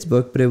definitely a kid's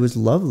book, but it was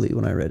lovely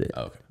when I read it.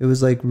 Oh, okay. It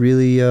was like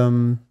really,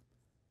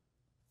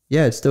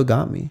 yeah, it still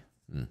got me.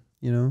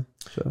 You know.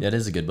 So. Yeah, it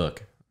is a good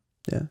book.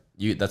 Yeah.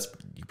 You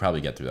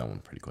probably get through that one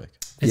pretty quick.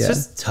 It's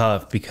just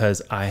tough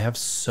because I have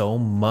so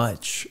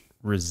much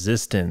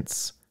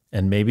resistance,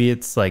 and maybe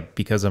it's like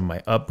because of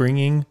my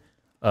upbringing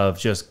of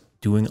just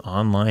doing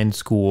online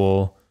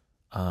school,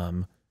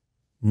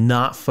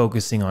 not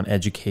focusing on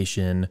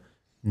education,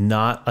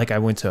 not like I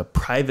went to a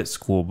private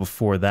school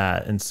before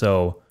that. And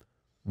so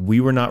we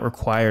were not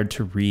required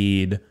to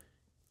read,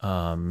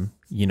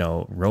 you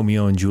know,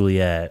 Romeo and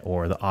Juliet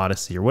or the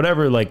Odyssey or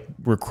whatever, like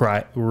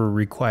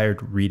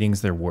required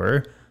readings there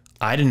were.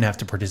 I didn't have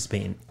to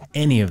participate in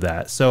any of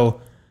that.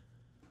 So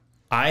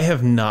I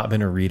have not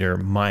been a reader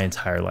my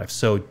entire life.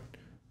 So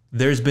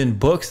there's been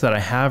books that I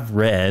have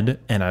read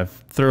and I've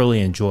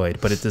thoroughly enjoyed,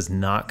 but it does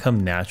not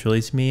come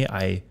naturally to me.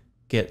 I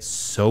get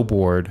so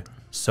bored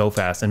so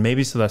fast. And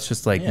maybe so that's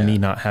just like me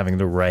not having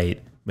the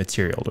right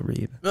material to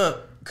read.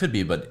 Could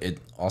be, but it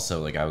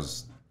also, like I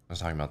was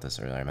talking about this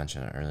earlier. I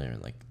mentioned it earlier.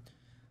 Like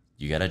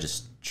you gotta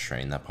just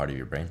train that part of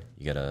your brain.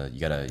 You gotta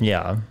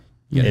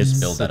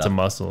just build that up. It's a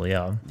muscle.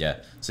 Yeah.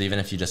 Yeah. So even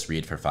if you just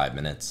read for 5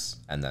 minutes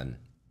and then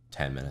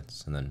 10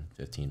 minutes and then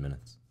 15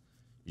 minutes,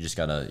 you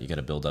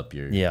gotta build up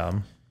your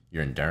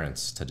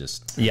endurance to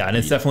just. Yeah. And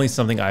it's definitely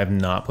something I've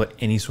not put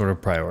any sort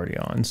of priority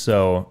on.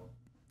 So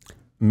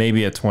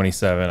maybe at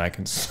 27, I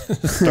can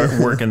start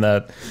working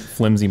that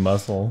flimsy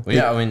muscle. Well,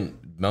 yeah. I mean,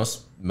 I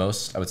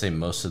would say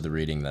most of the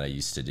reading that I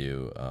used to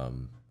do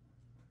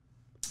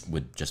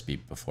would just be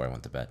before I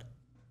went to bed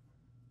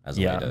as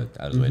a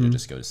way to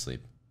just go to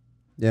sleep.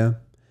 Yeah.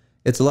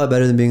 It's a lot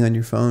better than being on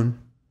your phone.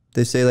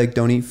 They say like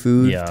don't eat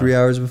food 3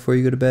 hours before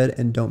you go to bed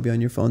and don't be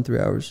on your phone 3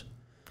 hours.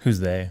 Who's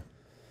they?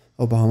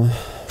 Obama.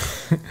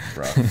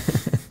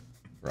 Barack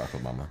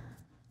Obama.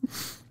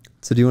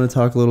 So do you want to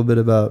talk a little bit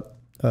about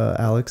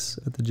Alex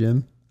at the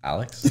gym?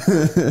 Alex?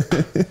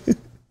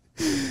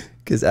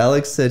 Because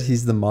Alex said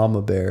he's the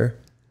mama bear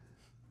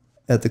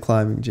at the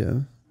climbing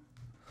gym.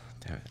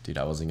 Damn it, dude,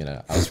 I was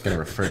gonna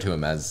refer to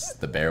him as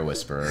the bear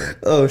whisperer.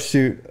 Oh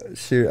shoot,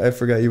 I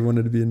forgot you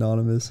wanted to be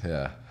anonymous.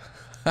 Yeah.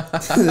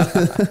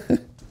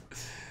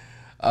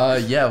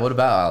 Yeah. What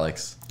about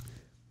Alex?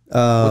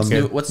 What's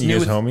new? What's new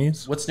with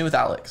homies? What's new with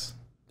Alex?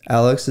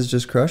 Alex is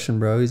just crushing,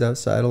 bro. He's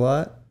outside a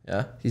lot.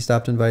 Yeah. He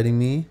stopped inviting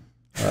me.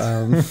 He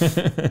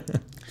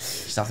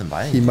stopped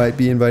inviting. He might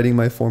be inviting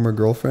my former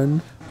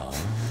girlfriend.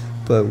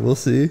 But we'll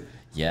see.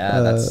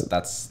 Yeah,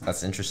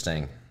 that's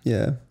interesting.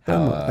 Yeah,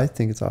 I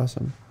think it's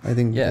awesome. I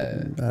think.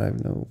 Yeah, I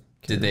have no.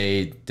 Did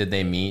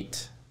they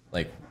meet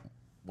like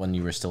when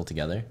you were still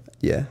together?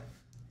 Yeah.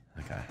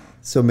 Okay.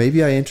 So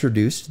maybe I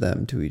introduced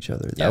them to each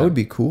other. That would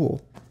be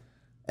cool.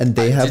 And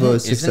they have a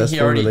successful isn't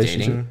he already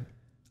relationship. Dating?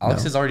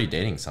 Alex is already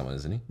dating someone,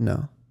 isn't he?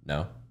 No.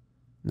 No.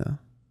 No.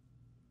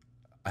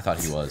 I thought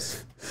he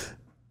was.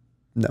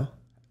 No.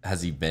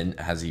 Has he been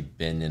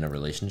in a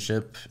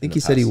relationship? I think he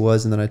said he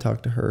was, and then I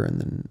talked to her,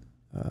 and then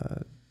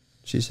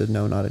she said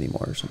no, not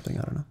anymore, or something.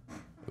 I don't know.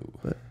 Ooh.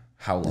 But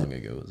how long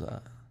ago was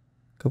that?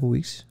 A couple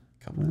weeks.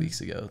 A couple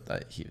weeks ago.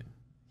 That he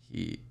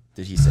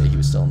did he say he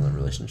was still in the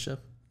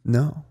relationship?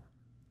 No.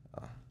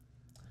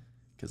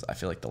 Because I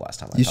feel like the last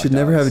time you should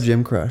never have a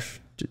gym crush.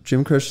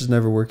 Gym crushes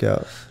never work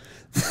out.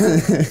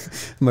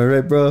 Am I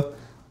right, bro?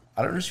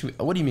 I don't know.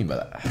 What do you mean by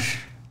that?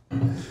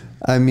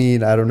 I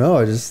mean, I don't know.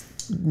 I just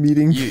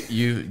meeting.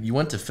 You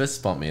went to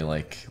fist bump me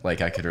like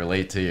I could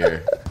relate to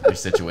your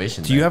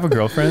situation. Do you have a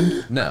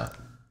girlfriend? No.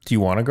 Do you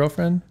want a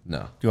girlfriend? No.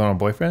 Do you want a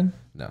boyfriend?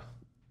 No.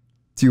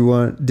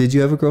 Did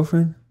you have a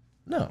girlfriend?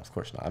 No, of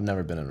course not. I've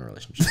never been in a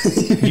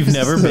relationship. You've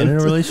never been in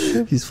a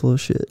relationship? He's full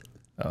of shit.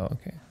 Oh,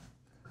 okay.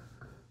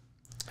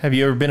 Have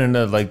you ever been in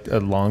a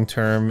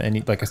long-term,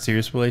 a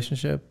serious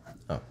relationship?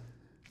 Oh.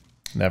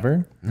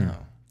 Never? No.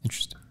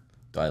 Interesting.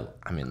 I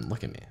mean,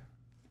 look at me.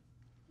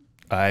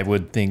 I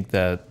would think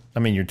that,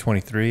 you're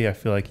 23. I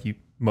feel like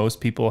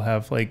most people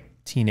have like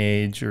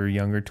teenage or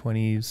younger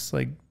 20s,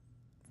 like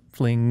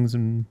flings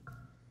and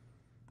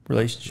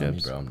relationships. Not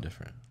me, bro, I'm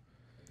different.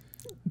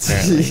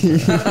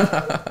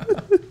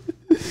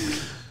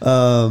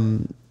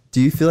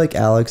 Do you feel like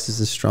Alex is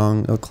as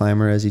strong a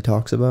climber as he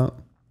talks about?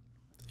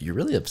 You're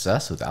really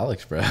obsessed with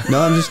Alex, bro. No,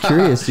 I'm just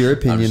curious your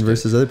opinion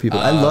versus other people.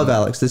 I love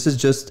Alex. This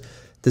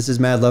is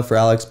mad love for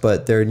Alex,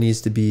 but there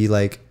needs to be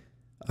like,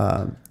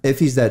 if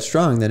he's that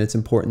strong, then it's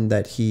important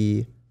that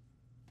he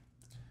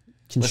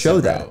can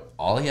show that. Bro,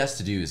 all he has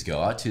to do is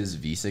go out to his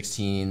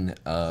V16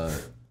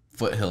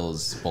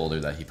 foothills boulder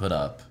that he put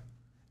up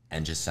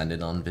and just send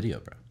it on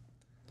video, bro.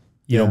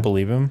 You don't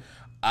believe him?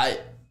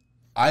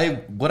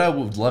 What I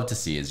would love to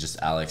see is just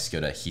Alex go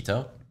to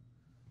Hito.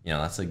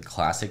 That's a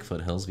classic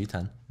foothills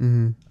V10.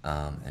 Mm-hmm.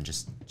 And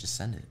just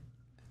send it.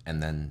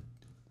 And then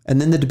And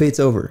then the debate's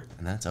over.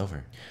 And that's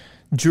over.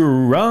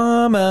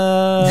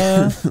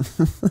 Drama.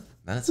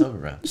 That's over,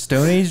 bro.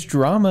 Stone Age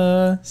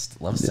drama.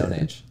 Love Stone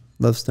Age.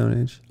 Love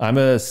Stone Age. I'm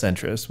a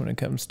centrist when it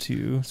comes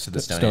to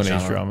the Stone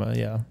Age drama.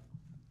 Yeah.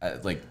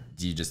 Like,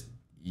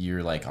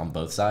 you're like on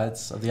both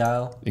sides of the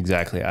aisle?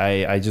 Exactly.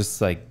 I just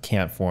like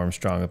can't form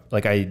strong.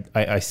 Like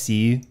I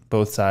see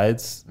both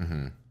sides,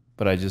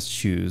 but I just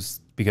choose,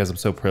 because I'm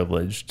so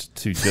privileged,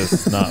 to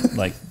just not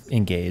like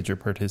engage or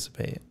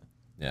participate.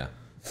 Yeah.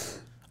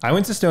 I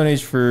went to Stone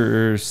Age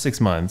for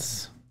 6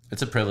 months.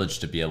 It's a privilege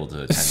to be able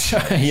to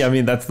attend. Yeah, I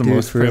mean, that's the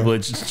most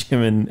privileged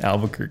gym in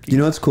Albuquerque. You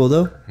know what's cool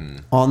though?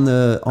 On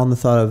the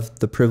thought of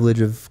the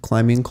privilege of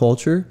climbing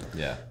culture.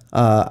 Yeah.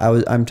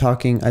 I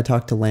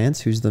talked to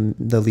Lance, who's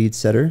the lead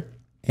setter,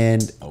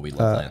 and we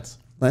love Lance.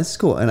 Lance is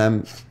cool,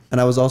 and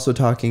I was also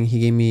talking. He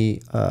gave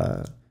me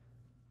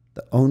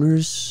the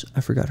owner's,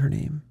 I forgot her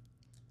name,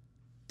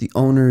 the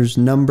owner's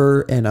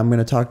number, and I'm going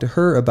to talk to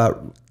her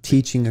about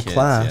teaching a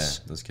class.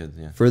 Yeah, those kids,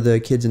 yeah, for the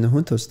kids in the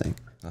Juntos thing.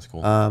 That's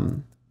cool.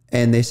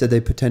 And they said they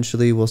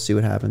potentially, we'll see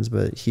what happens,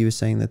 but he was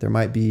saying that there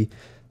might be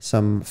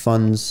some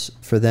funds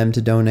for them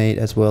to donate,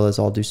 as well as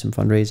I'll do some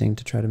fundraising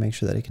to try to make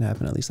sure that it can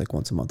happen at least like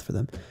once a month for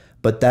them.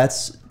 But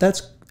that's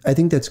I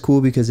think that's cool,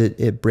 because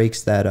it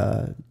breaks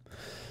that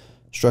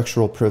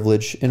structural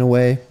privilege in a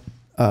way,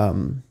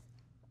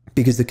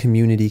 because the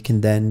community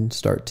can then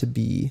start to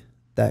be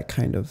that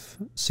kind of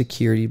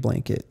security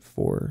blanket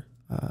for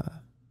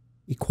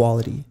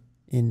equality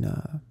in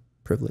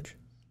privilege.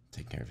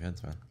 Take care of your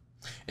heads, man.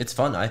 It's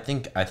fun. I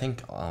think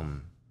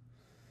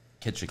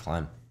kids should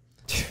climb.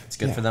 It's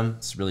good for them.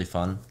 It's really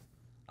fun.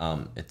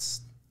 I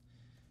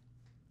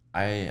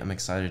am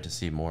excited to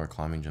see more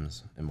climbing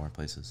gyms in more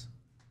places.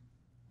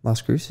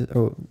 Las Cruces.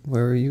 Oh,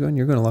 where are you going?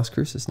 You're going to Las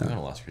Cruces now. I'm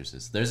going to Las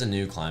Cruces. There's a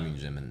new climbing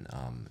gym in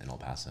El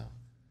Paso.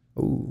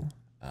 Ooh.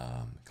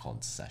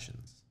 Called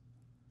Sessions.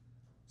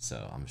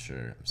 So I'm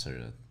sure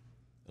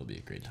it'll be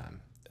a great time.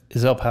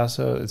 Is El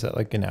Paso, is that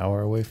like an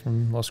hour away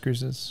from Las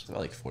Cruces? It's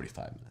about like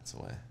 45 minutes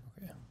away.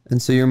 Okay.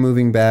 And so you're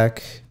moving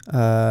back,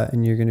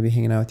 and you're going to be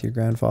hanging out with your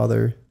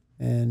grandfather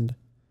and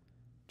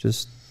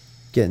just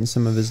getting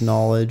some of his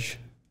knowledge.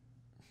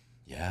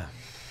 Yeah.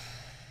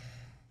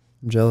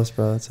 I'm jealous,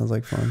 bro. That sounds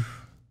like fun.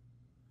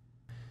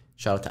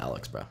 Shout out to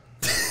Alex, bro.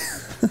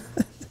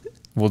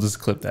 We'll just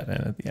clip that in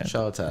at the end.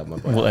 Shout out to my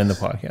boy. We'll end the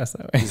podcast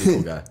that way. He's a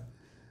cool guy.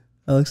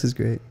 Alex is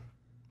great.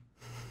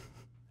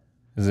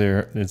 Is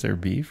there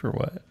beef or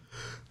what?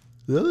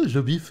 There's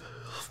no beef.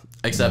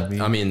 Except,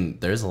 I mean,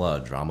 there's a lot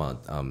of drama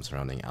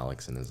surrounding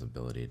Alex and his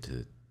ability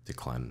to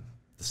climb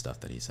the stuff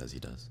that he says he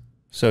does.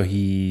 So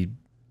he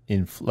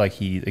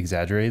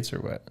exaggerates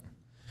or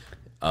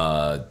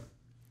what?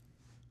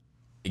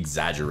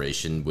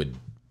 Exaggeration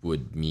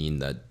would mean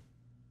that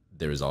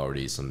there is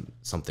already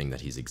something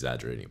that he's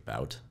exaggerating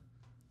about,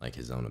 like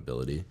his own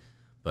ability.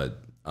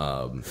 But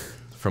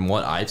from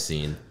what I've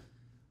seen,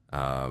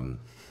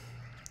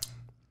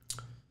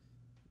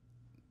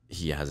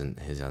 he hasn't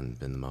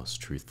been the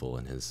most truthful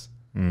in his.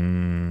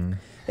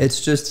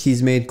 It's just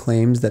he's made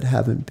claims that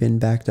haven't been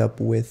backed up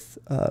with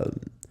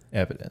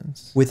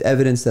evidence. With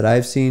evidence that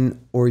I've seen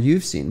or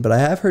you've seen. But I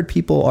have heard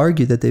people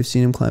argue that they've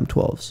seen him climb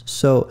 12s.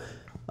 So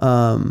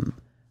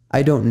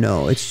I don't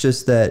know. It's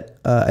just that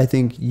I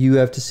think you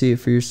have to see it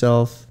for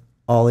yourself.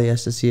 Ollie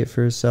has to see it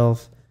for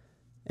himself.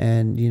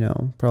 And,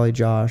 probably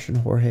Josh and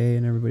Jorge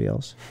and everybody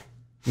else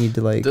need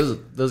to like...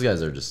 Those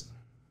guys are just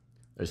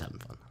having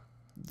fun.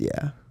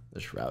 Yeah. They're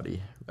just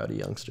rowdy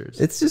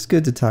youngsters. It's just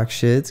good to talk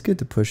shit. It's good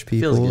to push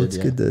people. It's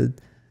good to...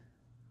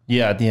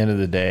 Yeah, at the end of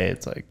the day,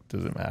 it's like,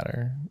 does it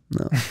matter?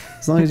 No.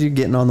 As long as you're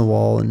getting on the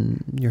wall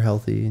and you're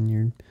healthy and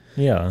you're...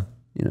 Yeah.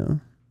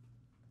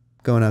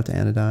 Going out to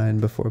Anodyne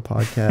before a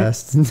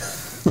podcast.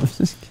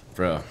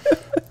 Bro.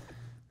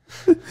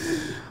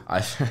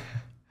 I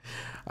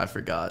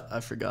forgot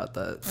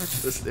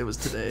that it was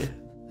today.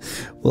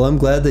 Well, I'm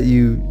glad that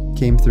you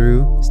came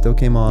through, still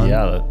came on.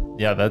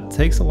 Yeah, that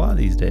takes a lot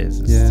these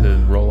days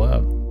to roll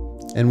up.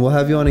 And we'll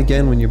have you on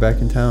again when you're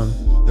back in town.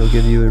 It'll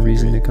give you a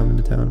reason to come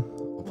into town.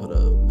 I'll put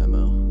a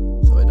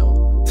memo so I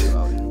don't go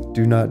out.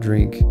 Do not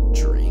drink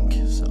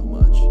so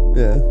much.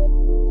 Yeah.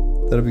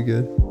 That'll be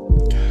good.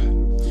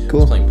 Cool.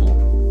 I was playing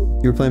pool.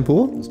 You were playing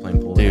pool? I was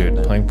playing pool.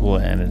 Dude, playing pool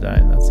at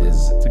Anodyne, it's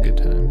a good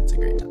time. It's a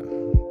great time.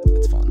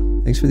 It's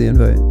fun. Thanks for the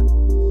invite.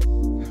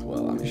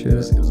 Well, I mean, it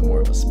was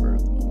more of a spur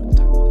of the moment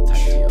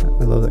type deal.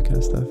 I love that kind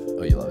of stuff.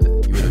 Oh, you love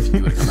it?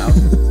 You would come out?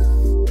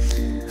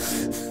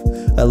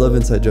 I love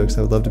inside jokes.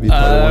 I would love to be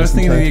part of one. I was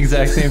thinking the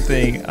exact same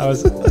thing.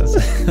 That's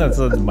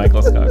a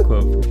Michael Scott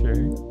quote for sure.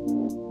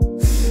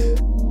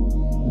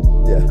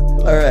 Yeah.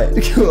 All right.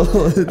 Cool.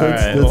 We'll clip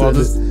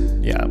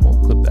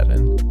that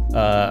in.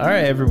 All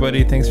right,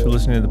 everybody. Thanks for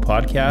listening to the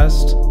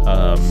podcast.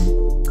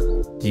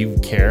 Do you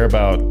care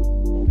about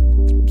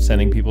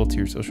sending people to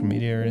your social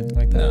media or anything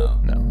like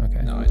that? No.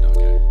 Okay. No, I don't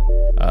care.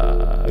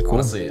 Cool.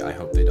 Honestly, I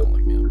hope they don't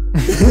look me up.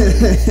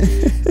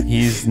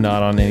 He's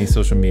not on any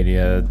social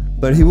media.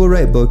 But he will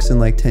write books in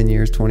like 10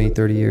 years, 20,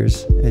 30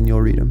 years, and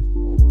you'll read them.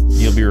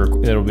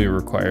 It'll be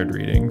required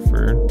reading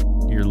for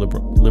your your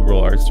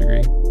liberal arts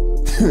degree.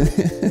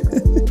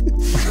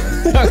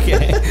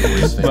 Okay.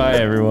 Bye,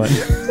 everyone.